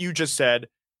 to what you just said,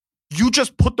 you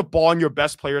just put the ball in your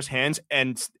best player's hands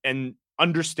and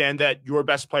understand that your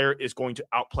best player is going to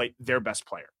outplay their best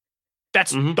player.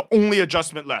 That's the only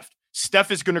adjustment left.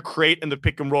 Steph is going to create in the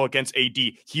pick and roll against AD.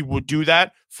 He will do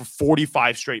that for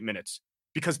 45 straight minutes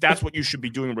because that's what you should be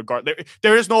doing regardless.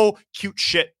 There is no cute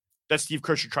shit that Steve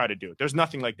Kerr should try to do. There's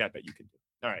nothing like that you can do.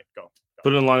 All right, go.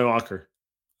 Put it in Lonnie Walker.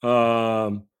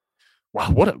 Wow,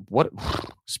 what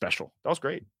special. That was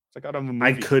great. It's like out of a movie.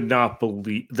 I could not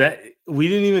believe that we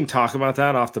didn't even talk about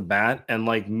that off the bat. And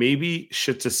maybe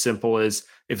shit's as simple as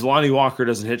if Lonnie Walker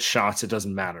doesn't hit shots, it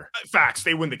doesn't matter. Facts.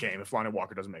 They win the game if Lonnie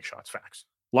Walker doesn't make shots. Facts.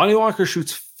 Lonnie Walker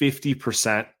shoots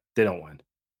 50%. They don't win.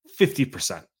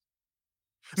 50%.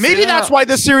 Maybe that's why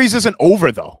this series isn't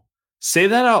over, though. Say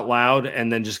that out loud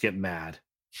and then just get mad.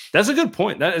 That's a good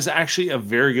point. That is actually a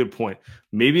very good point.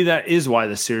 Maybe that is why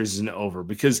the series isn't over,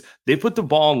 because they put the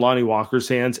ball in Lonnie Walker's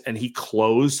hands and he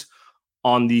closed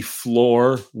on the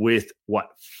floor with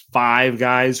 5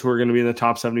 guys who are going to be in the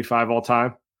top 75 all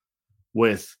time,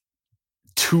 with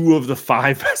 2 of the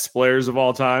 5 best players of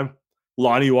all time.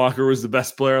 Lonnie Walker was the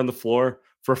best player on the floor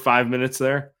for 5 minutes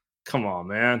there. Come on,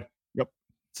 man. Yep.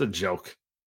 It's a joke.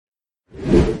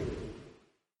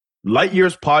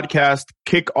 Lightyear's podcast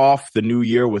kick off the new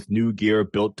year with new gear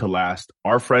built to last.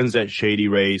 Our friends at Shady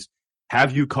Rays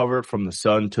have you covered from the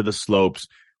sun to the slopes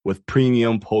with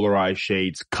premium polarized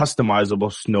shades,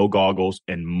 customizable snow goggles,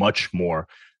 and much more.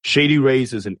 Shady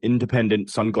Rays is an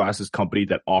independent sunglasses company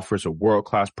that offers a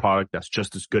world-class product that's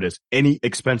just as good as any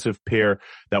expensive pair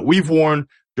that we've worn,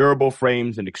 durable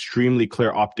frames, and extremely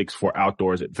clear optics for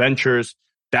outdoors adventures.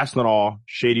 That's not all.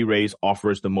 Shady Rays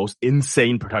offers the most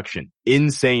insane protection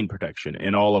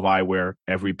in all of eyewear.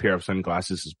 Every pair of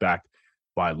sunglasses is backed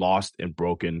by lost and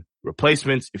broken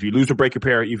replacements. If you lose or break your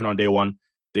pair, even on day one,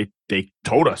 they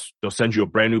told us they'll send you a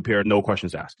brand new pair, no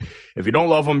questions asked. If you don't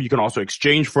love them, you can also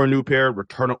exchange for a new pair,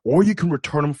 return them, or you can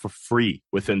return them for free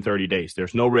within 30 days.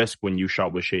 There's no risk when you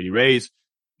shop with Shady Rays.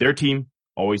 Their team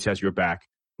always has your back.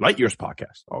 Lightyear's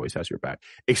podcast always has your back.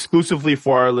 Exclusively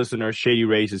for our listeners, Shady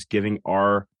Rays is giving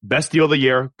our best deal of the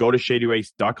year. Go to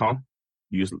shadyrays.com.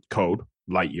 Use code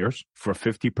Lightyears for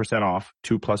 50% off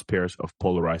 2+ pairs of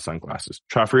polarized sunglasses.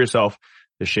 Try for yourself.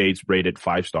 The shades rated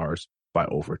 5 stars by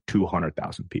over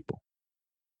 200,000 people.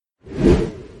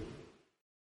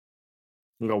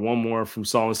 We got one more from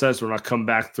Solomon Says. We're not come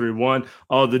back 3-1.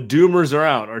 Oh, the Doomers are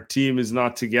out. Our team is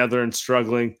not together and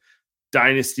struggling.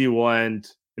 Dynasty will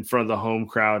end in front of the home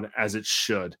crowd as it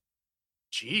should.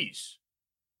 Jeez.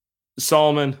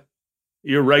 Solomon,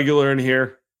 you're regular in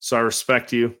here, so I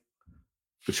respect you,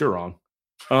 but you're wrong.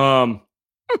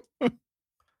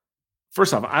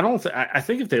 First off, I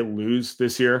think if they lose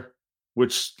this year,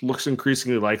 which looks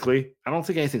increasingly likely, I don't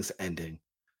think anything's ending.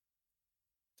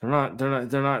 They're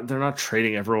not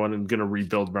trading everyone and going to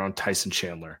rebuild around Tyson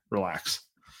Chandler. Relax.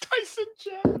 Tyson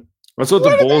Chandler. That's what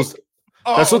the Bulls.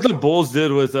 That's what okay. the Bulls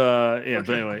did with Okay.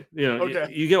 But anyway,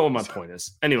 Okay. you get what my point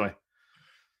is. Anyway,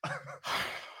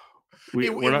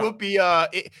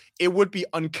 it would be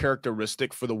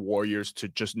uncharacteristic for the Warriors to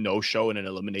just no show in an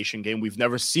elimination game. We've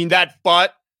never seen that,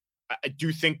 but I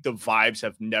do think the vibes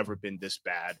have never been this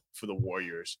bad for the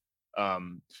Warriors.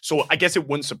 So I guess it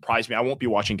wouldn't surprise me. I won't be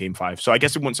watching Game 5, so I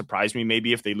guess it wouldn't surprise me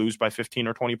maybe if they lose by 15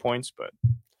 or 20 points, but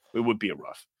it would be a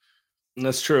rough.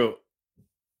 That's true.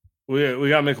 We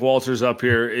got Mick Walters up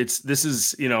here. This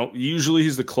is usually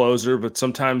he's the closer, but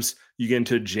sometimes you get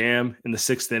into a jam in the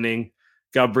 6th inning.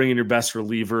 Got to bring in your best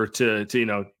reliever to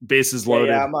bases loaded.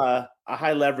 Yeah, I'm a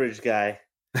high leverage guy.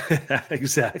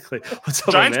 Exactly. What's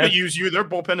up, Giants man? could use you. Their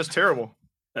bullpen is terrible.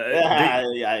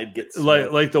 It gets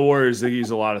like the Warriors. They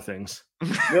use a lot of things.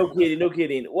 No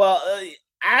kidding. Well, I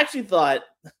actually thought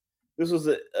this was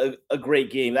a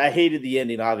great game. I hated the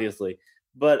ending, obviously,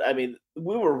 but I mean,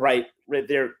 we were right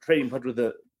there trading punch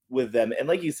with them. And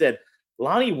like you said,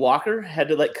 Lonnie Walker had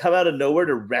to come out of nowhere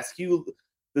to rescue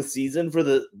the season for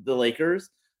the Lakers,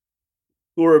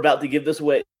 who are about to give this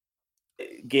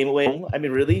game away. I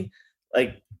mean, really,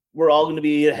 we're all going to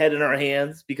be ahead in our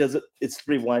hands because it's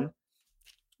 3-1.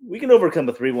 We can overcome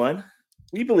a 3-1.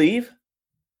 We believe.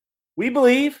 I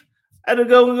had to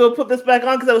go put this back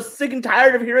on because I was sick and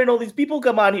tired of hearing all these people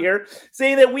come on here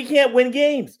saying that we can't win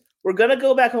games. We're going to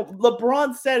go back home.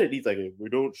 LeBron said it. He's like, if we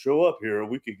don't show up here,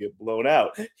 we could get blown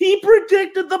out. He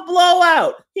predicted the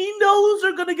blowout. He knows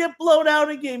they're going to get blown out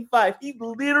in Game 5. He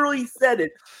literally said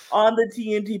it on the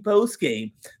TNT post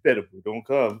game that if we don't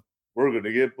come, we're going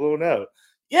to get blown out.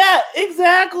 Yeah,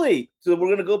 exactly. So we're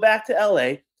going to go back to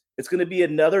LA. It's going to be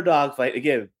another dogfight.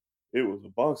 Again, it was a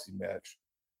boxing match.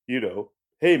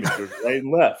 Haymakers right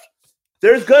and left.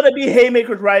 There's going to be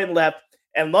haymakers right and left.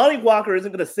 And Lonnie Walker isn't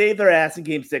going to save their ass in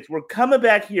Game 6. We're coming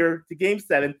back here to Game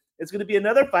 7. It's going to be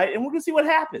another fight, and we're going to see what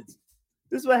happens.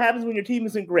 This is what happens when your team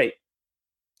isn't great.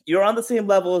 You're on the same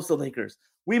level as the Lakers.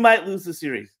 We might lose the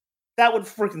series. That would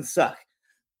freaking suck.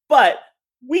 But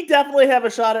we definitely have a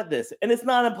shot at this, and it's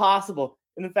not impossible.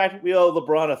 And in fact, we owe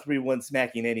LeBron a 3-1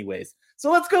 smacking anyways. So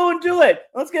let's go and do it.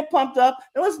 Let's get pumped up,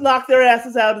 and let's knock their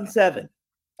asses out in 7.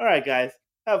 All right, guys.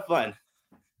 Have fun.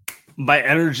 My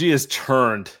energy is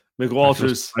turned. Mick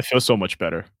Walters. I feel so much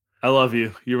better. I love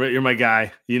you. You're my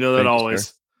guy. You know that. Thank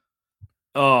always.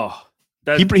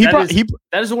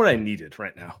 That is what I needed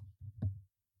right now.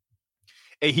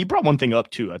 Hey, he brought one thing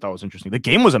up too. I thought was interesting. The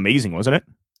game was amazing, wasn't it?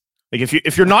 Like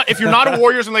if you're not a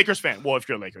Warriors and Lakers fan, well, if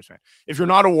you're a Lakers fan, if you're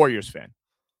not a Warriors fan,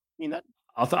 I mean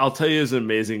I'll tell you, it's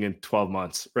amazing in 12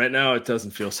 months. Right now, it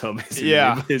doesn't feel so amazing.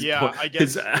 Yeah, His yeah, point- I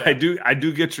guess, I do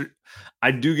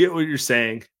get what you're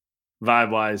saying,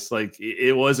 vibe wise. Like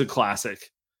it was a classic.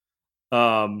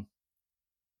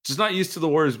 Just not used to the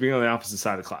Warriors being on the opposite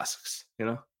side of classics.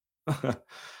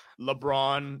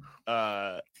 LeBron.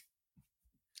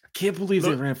 Can't believe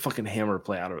they ran fucking hammer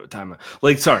play out of a timeout.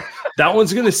 Like, sorry, that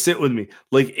one's gonna sit with me.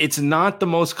 Like, it's not the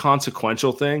most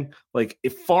consequential thing. Like,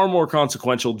 if far more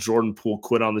consequential, Jordan Poole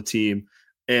quit on the team,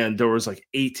 and there was like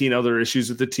 18 other issues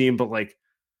with the team. But like,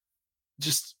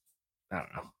 just I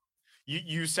don't know.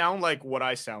 You sound like what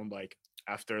I sound like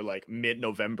after like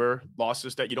mid-November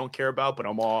losses that you don't care about, but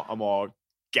I'm all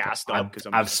gassed up because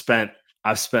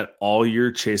I've spent all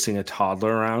year chasing a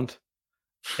toddler around,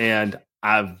 and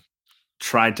I've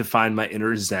tried to find my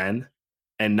inner zen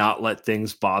and not let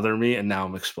things bother me, and now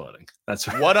I'm exploding. That's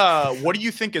what do you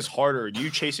think is harder,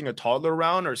 you chasing a toddler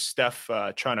around or Steph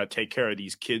trying to take care of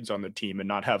these kids on the team and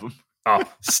not have them? Oh,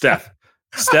 Steph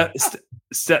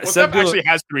actually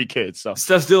has 3 kids, so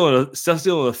Steph's dealing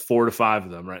with 4 to 5 of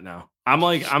them right now.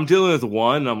 I'm dealing with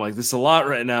one. I'm like, this is a lot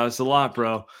right now. It's a lot,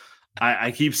 bro.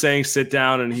 I keep saying sit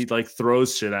down, and he like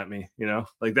throws shit at me,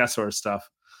 like that sort of stuff.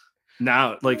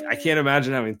 Now, like, I can't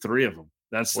imagine having 3 of them.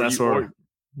 That's where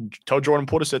tell Jordan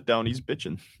Poole to sit down. He's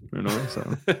bitching,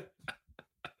 so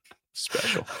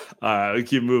special. All right, we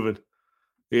keep moving.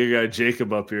 We got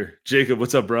Jacob up here. Jacob,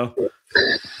 what's up, bro?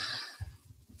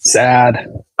 Sad.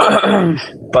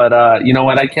 But you know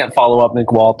what? I can't follow up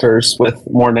Nick Walters with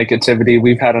more negativity.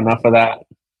 We've had enough of that.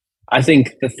 I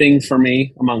think the thing for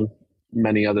me, among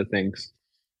many other things,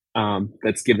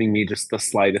 that's giving me just the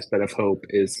slightest bit of hope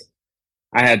is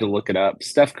I had to look it up.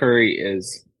 Steph Curry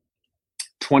is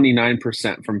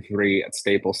 29% from 3 at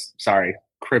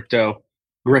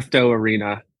Grifto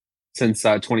Arena since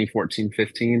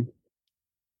 2014-15.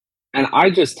 And I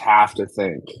just have to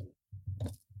think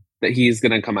that he's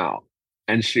going to come out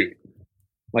and shoot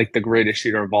like the greatest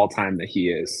shooter of all time that he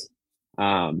is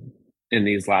in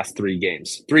these last 3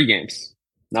 games. 3 games,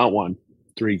 not 1,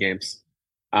 3 games.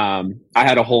 I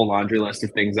had a whole laundry list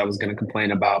of things I was going to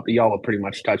complain about, but y'all have pretty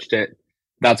much touched it.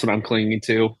 That's what I'm clinging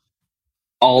to.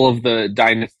 All of the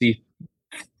Dynasty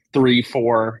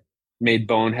 3-4 made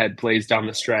bonehead plays down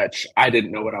the stretch. I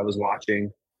didn't know what I was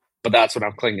watching, but that's what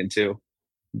I'm clinging to.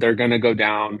 They're going to go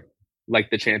down like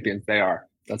the champions they are.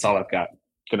 That's all I've got.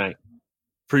 Good night.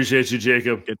 Appreciate you,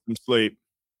 Jacob. Get some sleep.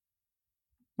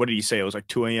 What did he say? It was like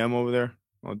 2 a.m. over there?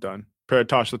 Well done.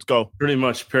 Paratosh, let's go. Pretty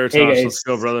much. Paratosh, Hey, let's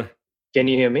go, brother. Can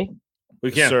you hear me?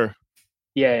 We can. Yes, sir.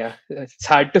 Yeah. It's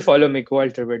hard to follow Mick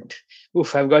Walter, but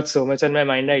I've got so much on my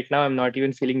mind right now. I'm not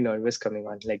even feeling nervous coming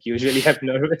on. Like usually I'm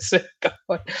nervous.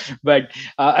 But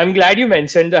I'm glad you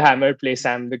mentioned the hammer play,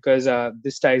 Sam, because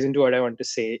this ties into what I want to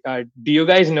say. Do you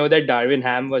guys know that Darvin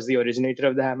Ham was the originator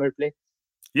of the hammer play?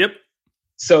 Yep.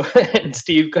 So and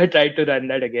Steve Kerr tried to run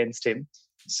that against him.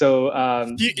 So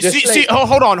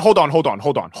hold on.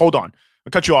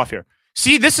 I'll cut you off here.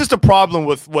 See, this is the problem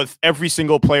with every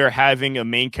single player having a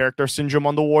main character syndrome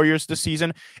on the Warriors this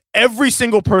season. Every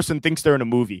single person thinks they're in a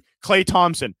movie. Klay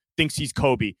Thompson thinks he's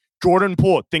Kobe. Jordan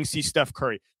Poole thinks he's Steph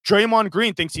Curry. Draymond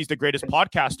Green thinks he's the greatest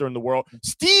podcaster in the world.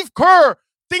 Steve Kerr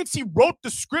thinks he wrote the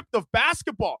script of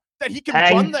basketball, that he can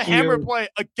run the hammer play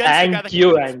against the guy. Thank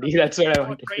you, Andy. That's what I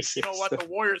wanted to say. You know what? The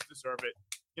Warriors deserve it.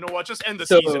 You know what? Just end the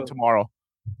season tomorrow.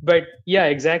 But yeah,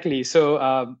 exactly.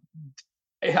 So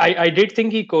I did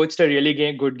think he coached a really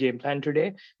good game plan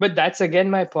today, but that's again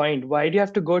my point. Why do you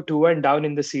have to go 2-1 down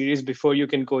in the series before you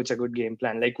can coach a good game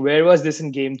plan? Like, where was this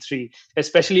in game 3?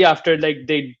 Especially after like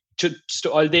they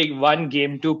won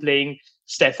game 2 playing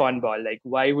Steph on ball. Like,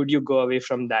 why would you go away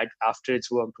from that after it's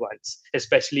worked once?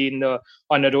 Especially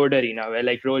on a road arena where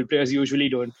like role players usually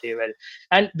don't play well.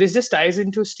 And this just ties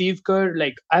into Steve Kerr.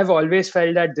 Like, I've always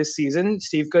felt that this season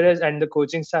Steve Kerr and the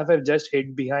coaching staff have just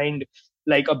hid behind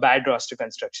like a bad roster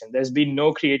construction. There's been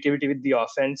no creativity with the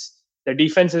offense. The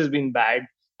defense has been bad.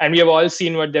 And we have all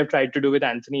seen what they've tried to do with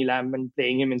Anthony Lamb and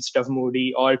playing him instead of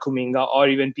Moody or Kuminga or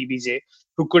even PBJ,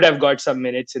 who could have got some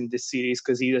minutes in this series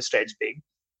because he's a stretch big.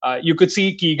 You could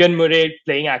see Keegan Murray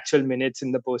playing actual minutes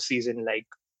in the postseason, like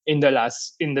in the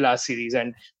last series.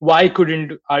 And why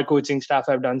couldn't our coaching staff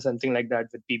have done something like that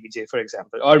with PBJ, for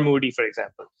example, or Moody, for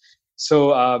example?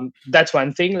 So that's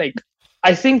one thing. Like,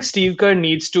 I think Steve Kerr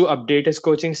needs to update his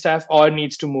coaching staff or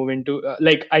needs to move into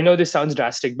I know this sounds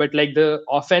drastic, but like the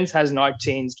offense has not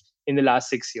changed in the last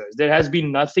 6 years. There has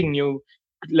been nothing new,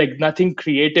 like nothing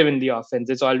creative in the offense.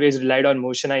 It's always relied on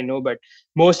motion, I know, but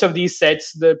most of these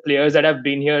sets, the players that have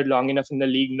been here long enough in the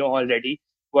league know already.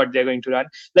 what they're going to run.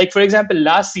 Like, for example,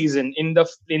 last season in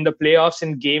the playoffs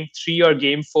in game 3 or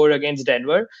game 4 against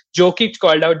Denver, Jokic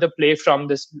called out the play from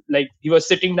this, like he was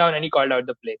sitting down and he called out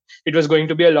the play. It was going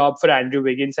to be a lob for Andrew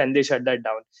Wiggins and they shut that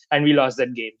down and we lost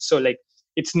that game. So like,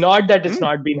 it's not that it's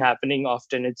not been happening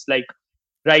often. It's like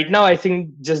right now, I think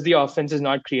just the offense is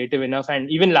not creative enough. And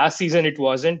even last season, it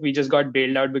wasn't. We just got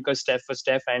bailed out because Steph was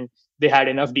Steph and they had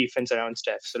enough defense around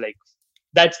Steph. So like,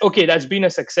 that's okay. That's been a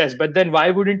success. But then why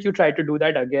wouldn't you try to do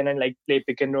that again and like play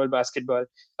pick and roll basketball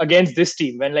against this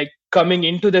team when like coming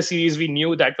into the series, we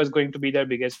knew that was going to be their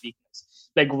biggest weakness.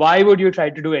 Like, why would you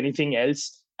try to do anything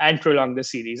else and prolong the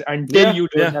series until you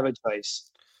don't have a choice?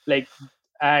 Like,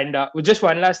 and just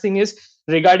one last thing is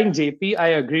regarding JP, I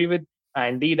agree with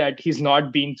Andy that he's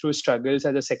not been through struggles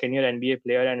as a second year NBA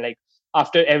player. And like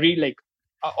after every like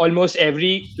almost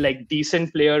every like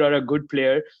decent player or a good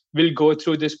player will go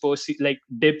through this post like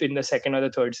dip in the second or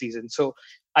the third season. So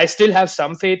I still have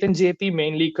some faith in JP,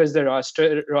 mainly because the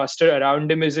roster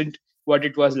around him isn't what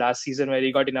it was last season, where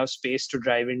he got enough space to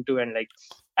drive into and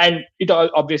it all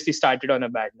obviously started on a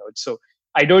bad note. So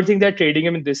I don't think they're trading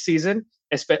him in this season,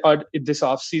 or this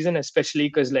off season, especially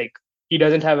because like he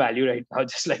doesn't have value right now,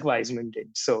 just like Wiseman did.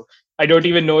 So I don't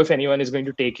even know if anyone is going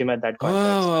to take him at that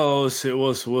contract. Oh,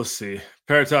 we'll see.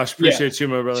 Paratosh, appreciate you,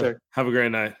 my brother. Sure. Have a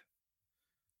great night.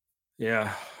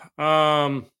 Yeah.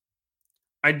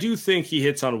 I do think he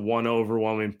hits on one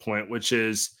overwhelming point, which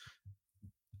is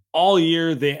all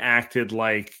year they acted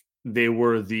like they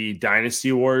were the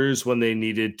Dynasty Warriors when they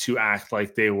needed to act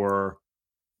like they were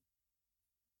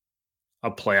a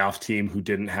playoff team who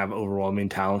didn't have overwhelming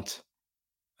talent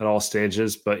at all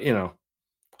stages. But, you know,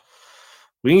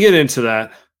 we can get into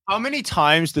that. How many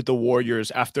times did the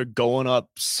Warriors, after going up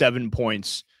 7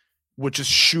 points, would just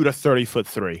shoot a 30-foot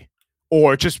three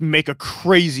or just make a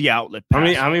crazy outlet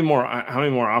pass? How many more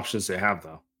options they have,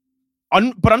 though?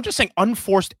 But I'm just saying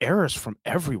unforced errors from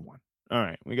everyone. All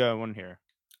right, we got one here.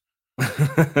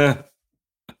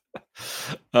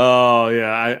 Oh,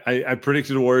 yeah. I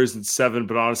predicted Warriors in 7,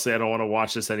 but honestly, I don't want to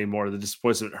watch this anymore. The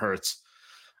disappointment hurts.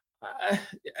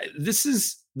 This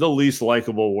is the least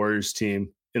likable Warriors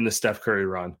team in the Steph Curry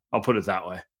run. I'll put it that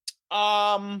way.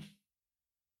 Kelly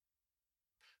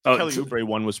Oubre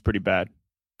one was pretty bad,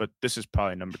 but this is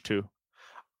probably number 2.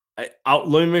 Let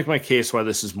me make my case why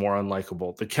this is more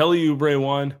unlikable. The Kelly Oubre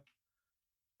one,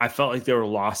 I felt like they were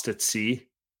lost at sea.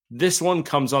 This one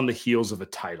comes on the heels of a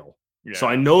title. Yeah. So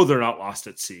I know they're not lost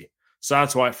at sea. So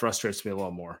that's why it frustrates me a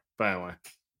little more. But anyway.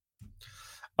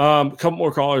 A couple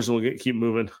more callers and we'll keep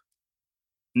moving.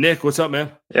 Nick, what's up,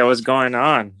 man? Yeah, what's going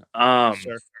on?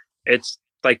 It's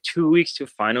like 2 weeks to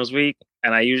finals week,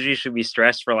 and I usually should be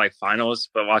stressed for like finals,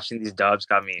 but watching these dubs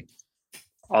got me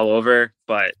all over.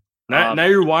 But now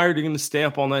you're wired. You're going to stay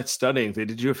up all night studying. They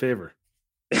did you a favor.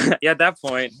 Yeah, at that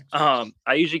point,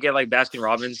 I usually get like Baskin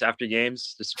Robbins after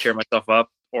games just to cheer myself up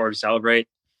or to celebrate.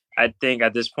 I think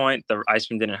at this point the ice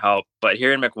cream didn't help, but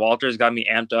hearing McWalters got me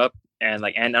amped up. And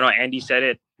like, and I know Andy said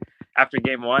it after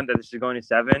game 1 that this is going to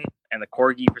 7, and the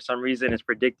Corgi for some reason is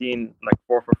predicting like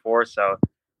 4 for 4. So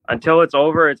until it's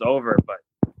over, it's over. But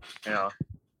you know,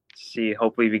 see,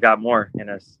 hopefully we got more in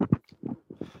us.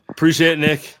 Appreciate it,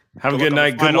 Nick. Have a good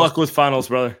night. Good luck with finals,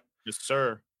 brother. Yes,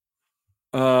 sir.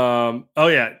 Oh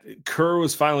yeah, Kerr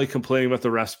was finally complaining about the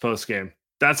refs post game.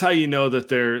 That's how you know that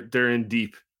they're in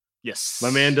deep. Yes, my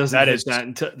man doesn't hit that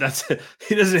until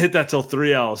he doesn't hit that till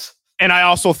 3 L's. And I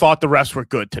also thought the refs were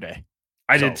good today.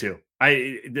 I did too.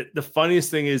 The funniest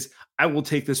thing is I will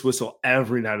take this whistle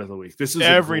every night of the week. This is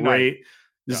every night.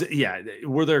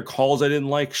 Were there calls I didn't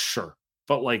like? Sure.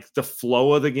 But like the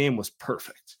flow of the game was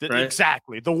perfect. Right?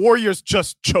 Exactly. The Warriors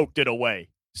just choked it away,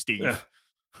 Steve. Yeah.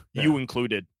 You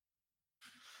included.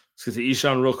 Let's get to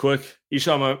Ishan real quick.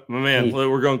 Ishan, my man,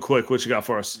 we're going quick. What you got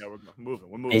for us? Yeah, we're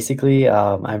moving. Basically,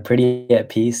 I'm pretty at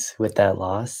peace with that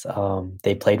loss.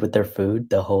 They played with their food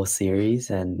the whole series,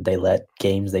 and they let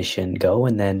games they shouldn't go.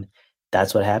 And then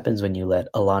that's what happens when you let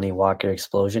a Lonnie Walker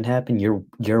explosion happen.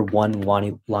 You're one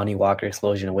Lonnie Walker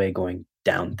explosion away, going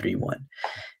down 3-1.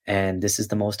 And this is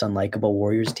the most unlikable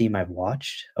Warriors team I've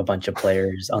watched. A bunch of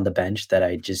players on the bench that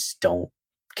I just don't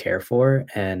care for.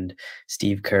 And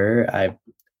Steve Kerr,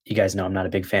 you guys know I'm not a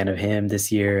big fan of him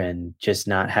this year, and just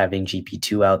not having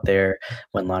GP2 out there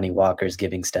when Lonnie Walker's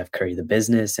giving Steph Curry the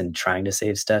business and trying to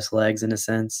save Steph's legs in a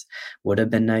sense would have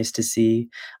been nice to see.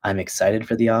 I'm excited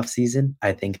for the offseason.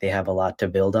 I think they have a lot to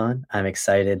build on. I'm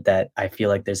excited that I feel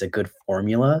like there's a good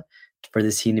formula for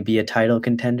this team to be a title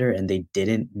contender, and they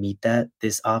didn't meet that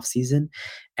this offseason.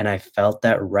 And I felt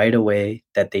that right away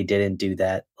that they didn't do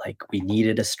that. Like, we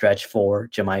needed a stretch four.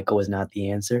 Jamaica was not the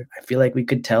answer. I feel like we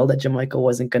could tell that Jamaica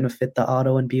wasn't going to fit the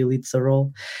Otto and Bielitsa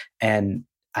role. And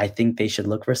I think they should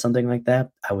look for something like that.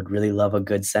 I would really love a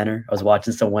good center. I was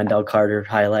watching some Wendell Carter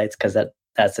highlights because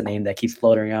that's the name that keeps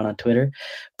floating around on Twitter.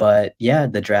 But yeah,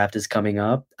 the draft is coming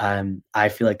up. I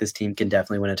feel like this team can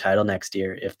definitely win a title next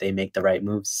year if they make the right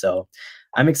moves. So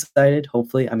I'm excited.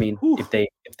 Hopefully, I mean, if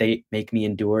they make me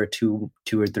endure two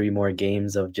or three more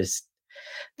games of just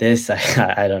this,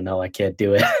 I don't know. I can't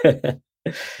do it.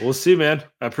 We'll see, man.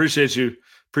 I appreciate you.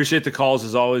 Appreciate the calls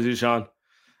as always, Ishan.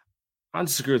 I don't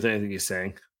disagree with anything you're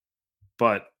saying,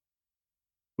 but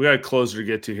we got a closer to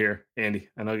get to here, Andy.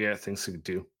 I know you got things to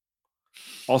do.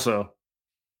 Also,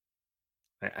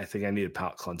 I think I need a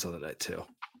palate cleanse on the night too.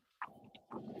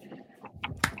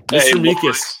 Hey, Mr.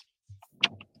 Meekus.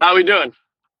 How we doing?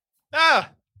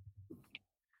 Ah,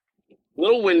 A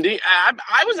little windy.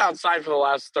 I was outside for the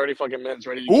last 30 fucking minutes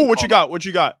ready to ooh, get what you called. got? What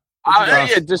you got?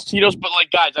 Yeah, just Tito's, but like,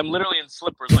 guys, I'm literally in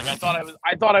slippers. Like, I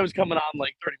thought I was coming on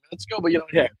like 30 minutes ago, but you know,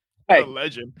 hey, A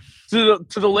legend. to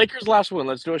the Lakers' last win.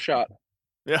 Let's do a shot.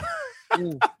 Yeah.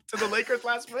 To the Lakers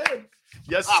last win.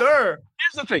 Yes, sir.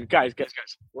 Here's the thing, guys.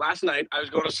 Last night I was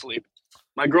going to sleep.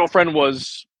 My girlfriend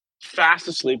was fast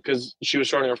asleep because she was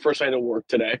starting her first night at work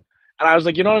today, and I was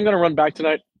like, you know what, I'm going to run back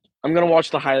tonight. I'm going to watch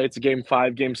the highlights of Game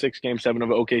 5, Game 6, Game 7 of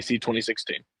OKC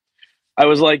 2016. I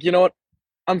was like, you know what,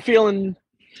 I'm feeling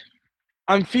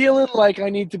like I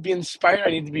need to be inspired.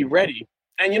 I need to be ready.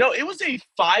 And, you know, it was a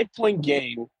 5-point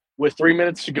game with 3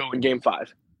 minutes to go in Game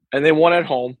 5. And they won at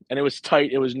home, and it was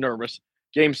tight. It was nervous.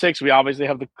 Game 6, we obviously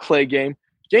have the Clay game.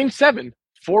 Game 7,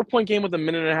 4-point game with a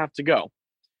minute and a half to go.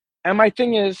 And my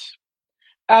thing is,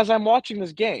 as I'm watching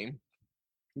this game,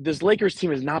 this Lakers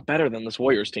team is not better than this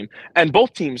Warriors team. And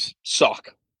both teams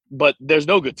suck. But there's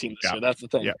no good team this year. That's the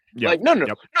thing. Like, no,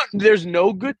 there's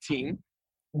no good team.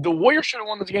 The Warriors should have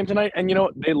won this game tonight, and you know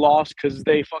what? They lost because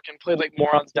they fucking played like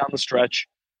morons down the stretch.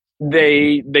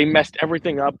 They messed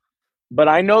everything up. But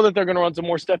I know that they're going to run some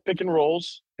more step pick and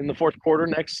rolls in the fourth quarter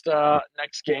next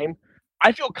game.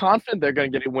 I feel confident they're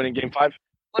going to get a win in Game 5.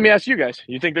 Let me ask you guys: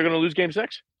 you think they're going to lose Game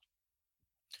 6?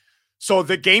 So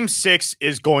the Game 6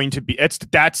 is going to be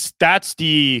that's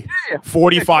the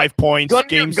 45 points.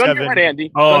 Game 7. Gun to your head,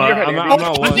 Andy. I'm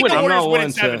not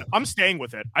winning 7. I'm staying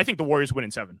with it. I think the Warriors win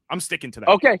in 7. I'm sticking to that.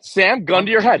 Okay, Sam, gun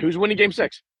to your head. Who's winning Game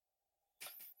 6?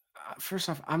 First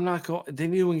off, I'm not going. They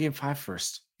need to win Game 5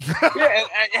 first.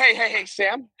 Hey,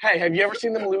 Sam. Hey, have you ever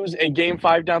seen them lose a Game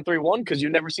 5 down 3-1? Because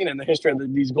you've never seen it in the history of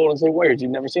these Golden State Warriors.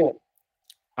 You've never seen it.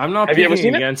 I'm not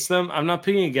picking against them. I'm not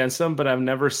picking against them, but I've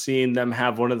never seen them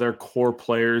have one of their core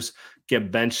players get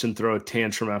benched and throw a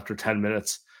tantrum after 10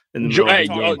 minutes in the middle of the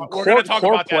game. We're going to talk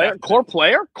about that. Core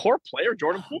player,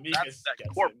 Jordan Poole. That's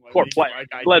core player.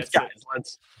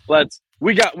 Let's.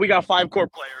 We got 5 core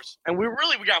players, and we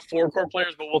got 4 core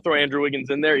players, but we'll throw Andrew Wiggins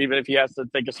in there, even if he has to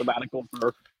take a sabbatical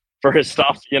for his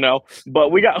stuff, you know.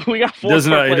 But we got 4. He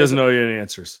doesn't know any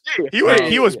answers. Yeah,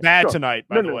 he was bad tonight,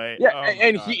 by the way. Yeah,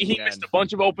 and he missed a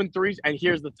bunch of open threes. And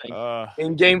here's the thing: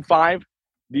 in Game 5,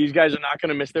 these guys are not going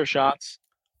to miss their shots.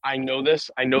 I know this.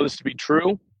 I know this to be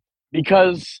true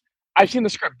because I've seen the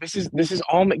script. This is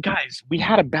all guys. We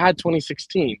had a bad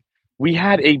 2016. We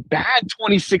had a bad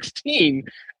 2016,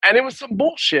 and it was some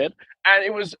bullshit. And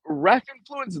it was ref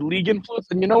influenced, league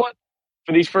influenced. And you know what?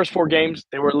 For these first 4 games,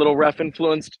 they were a little ref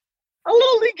influenced, a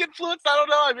little league influenced. I don't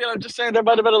know. I mean, I'm just saying there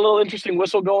might have been a little interesting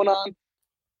whistle going on.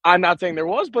 I'm not saying there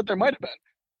was, but there might have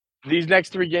been. These next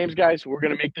 3 games, guys, we're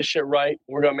going to make this shit right.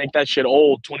 We're going to make that shit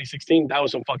old. 2016, that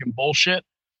was some fucking bullshit.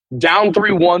 Down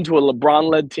 3-1 to a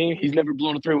LeBron-led team. He's never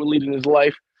blown a 3-1 lead in his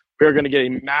life. We're going to get a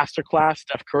masterclass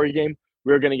Steph Curry game.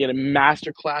 We're going to get a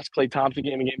masterclass Klay Thompson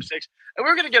game in Game 6. And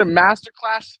we're going to get a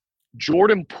masterclass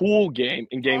Jordan Poole game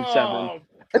in Game 7. No.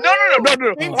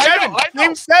 Game 7.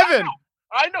 Game 7.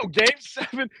 I know.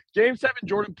 Game 7,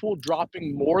 Jordan Poole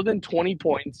dropping more than 20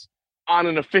 points on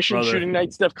an efficient shooting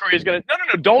night. Steph Curry is going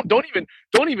to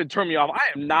don't even turn me off. I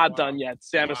am not done yet,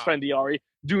 Sam Esfandiari.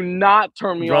 Do not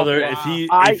turn me off. Brother,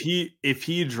 if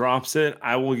he drops it,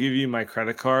 I will give you my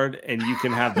credit card and you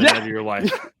can have the night of your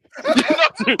life.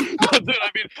 Dude.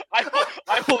 I mean,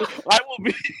 I will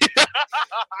be,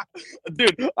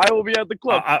 dude. I will be at the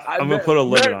club. I'm gonna put a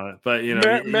limit on it, but you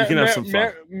know, you can have some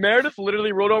fun. Meredith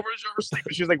literally rolled over her sleep,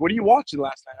 and she was like, "What are you watching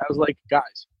last night?" I was like,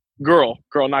 "Guys, girl,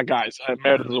 not guys."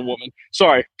 Meredith is a woman.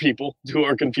 Sorry, people who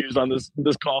are confused on this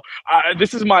call.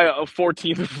 This is my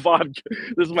 14th vodka.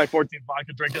 This is my 14th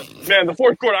vodka drink. Man, the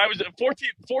fourth quarter, I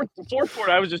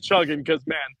was just chugging because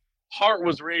man, heart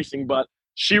was racing, but.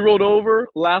 She rolled over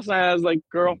last night. I was like,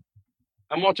 girl,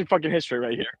 I'm watching fucking history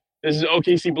right here. This is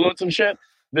OKC blowing some shit.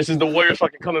 This is the Warriors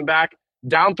fucking coming back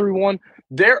down 3-1.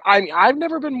 I've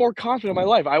never been more confident in my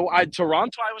life.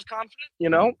 Toronto, I was confident. You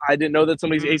know, I didn't know that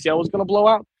somebody's ACL was gonna blow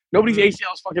out. Nobody's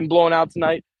ACL is fucking blowing out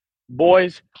tonight,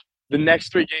 boys. The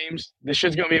next 3 games, this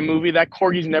shit's gonna be a movie. That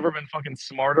corgi's never been fucking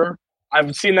smarter.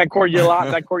 I've seen that corgi a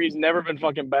lot. That corgi's never been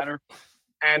fucking better.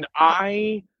 And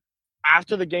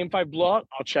after the game 5 blowout,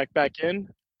 I'll check back in,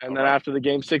 and then after the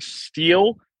game 6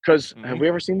 steal. Because have we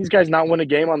ever seen these guys not win a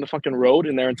game on the fucking road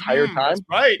in their entire time? That's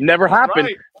right. Never happened.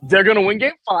 Right. They're going to win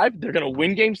game 5. They're going to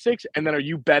win game 6. And then are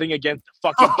you betting against the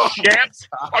fucking champs?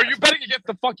 Are you betting against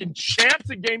the fucking champs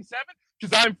in game 7?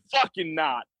 Because I'm fucking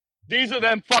not. These are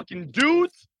them fucking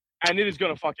dudes, and it is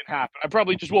going to fucking happen. I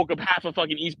probably just woke up half of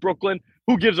fucking East Brooklyn.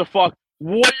 Who gives a fuck?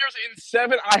 Warriors in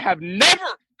 7. I have never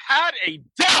had a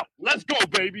doubt. Let's go,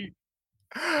 baby.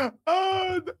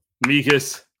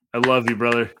 Mikas, I love you,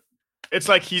 brother. It's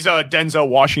like he's Denzel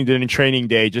Washington in Training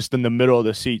Day, just in the middle of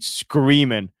the seat,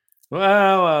 screaming.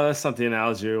 Well, that's not the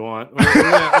analogy we want.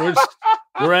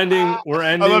 We're ending.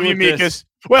 I love you, with Mikas. this.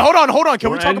 Wait, hold on. Can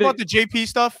we We're talk ending- about the JP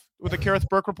stuff with the Kareth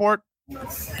Burke report? I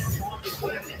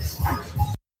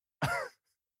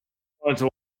want to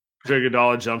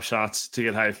 $1 jump shots to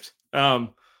get hyped.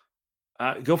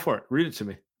 Go for it. Read it to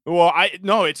me. Well,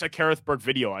 it's a Kareth Burke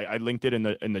video. I linked it in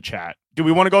the chat. Do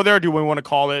we want to go there? Or do we want to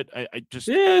call it?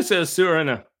 It says do it right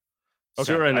now.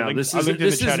 Okay, Do it right now. This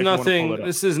is nothing.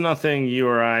 This is nothing you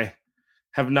or I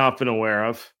have not been aware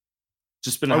of.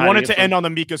 Just been. I wanted to end on the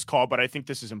Mikas call, but I think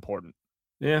this is important.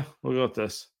 Yeah, we'll go with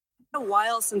this. A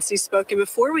while since he spoke, and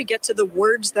before we get to the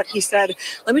words that he said,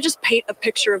 let me just paint a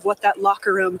picture of what that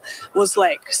locker room was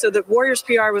like. So the Warriors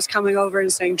PR was coming over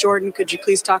and saying, Jordan, could you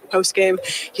please talk post game?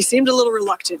 He seemed a little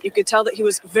reluctant. You could tell that he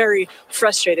was very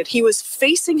frustrated. He was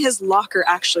facing his locker,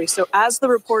 actually. So as the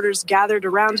reporters gathered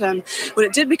around him, when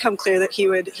it did become clear that he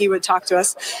would talk to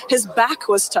us, his back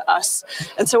was to us.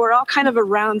 And so we're all kind of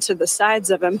around to the sides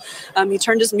of him. He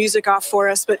turned his music off for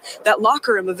us, but that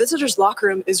locker room, a visitor's locker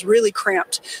room, is really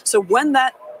cramped. So when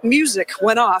that music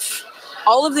went off,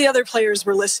 all of the other players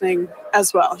were listening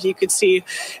as well. You could see,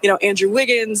 Andrew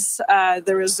Wiggins,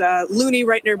 there was Looney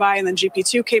right nearby, and then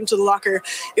GP2 came to the locker.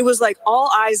 It was like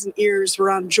all eyes and ears were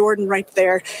on Jordan right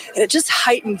there, and it just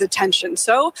heightened the tension.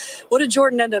 So what did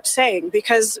Jordan end up saying?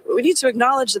 Because we need to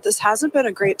acknowledge that this hasn't been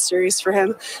a great series for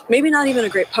him, maybe not even a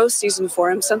great postseason for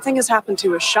him. Something has happened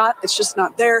to his shot. It's just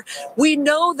not there. We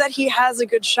know that he has a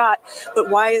good shot, but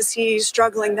why is he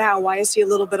struggling now? Why is he a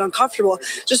little bit uncomfortable?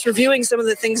 Just reviewing some of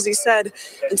the things he said,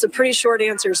 and some pretty short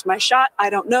answers. My shot, I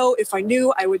don't know. If I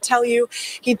knew, I would tell you.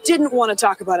 He didn't want to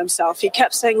talk about himself. He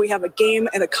kept saying we have a game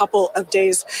in a couple of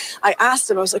days. I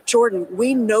asked him, I was like, Jordan,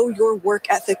 we know your work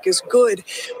ethic is good.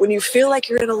 When you feel like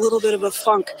you're in a little bit of a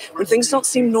funk, when things don't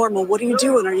seem normal, what are you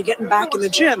doing? Are you getting back in the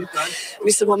gym? And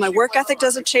he said, well, my work ethic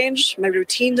doesn't change. My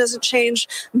routine doesn't change.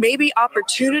 Maybe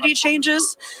opportunity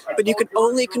changes, but you can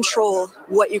only control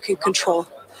what you can control.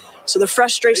 So the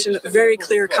frustration very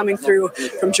clear coming through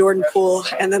from Jordan Poole.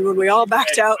 And then when we all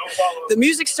backed out, the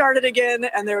music started again,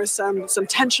 and there was some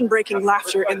tension-breaking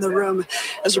laughter in the room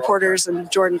as reporters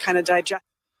and Jordan kind of digest.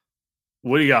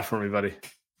 What do you got for me, buddy?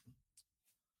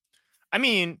 I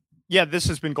mean, yeah, this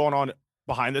has been going on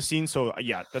behind the scenes, so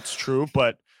yeah, that's true.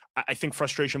 But I think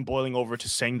frustration boiling over to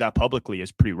saying that publicly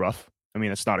is pretty rough. I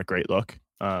mean, it's not a great look,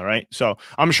 right? So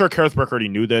I'm sure Kareth Burke already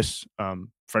knew this.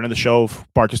 Friend of the show,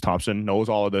 Marcus Thompson, knows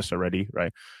all of this already,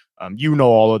 right? You know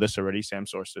all of this already, Sam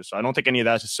sources. So I don't think any of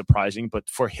that is surprising. But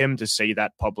for him to say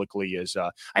that publicly is,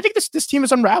 I think this team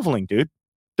is unraveling, dude.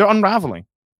 They're unraveling.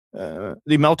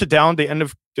 They melted down the end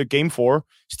of the game 4.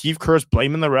 Steve Kerr's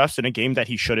blaming the refs in a game that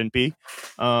he shouldn't be.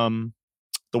 The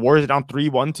Warriors are down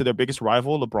 3-1 to their biggest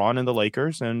rival, LeBron and the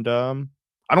Lakers. And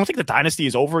I don't think the dynasty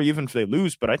is over even if they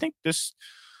lose. But I think this...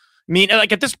 I mean,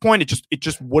 like at this point, it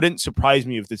just wouldn't surprise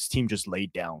me if this team just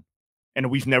laid down, and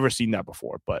we've never seen that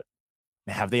before. But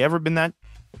have they ever been that?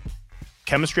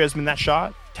 Chemistry has been that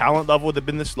shot. Talent level would have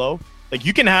been this low. Like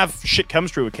you can have shit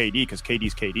chemistry with KD because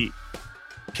KD's KD. You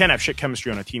can't have shit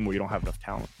chemistry on a team where you don't have enough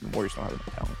talent. The Warriors don't have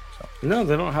enough talent. So. No,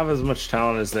 they don't have as much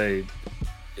talent as they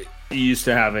used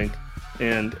to having,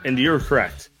 and you're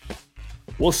correct.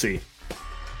 We'll see.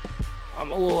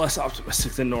 I'm a little less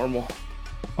optimistic than normal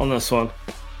on this one.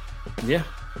 Yeah,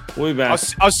 we'll be back.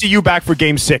 I'll see you back for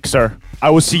game 6, sir.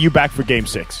 I will see you back for game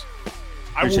 6.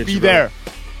 I will be there.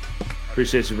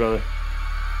 Appreciate you, brother.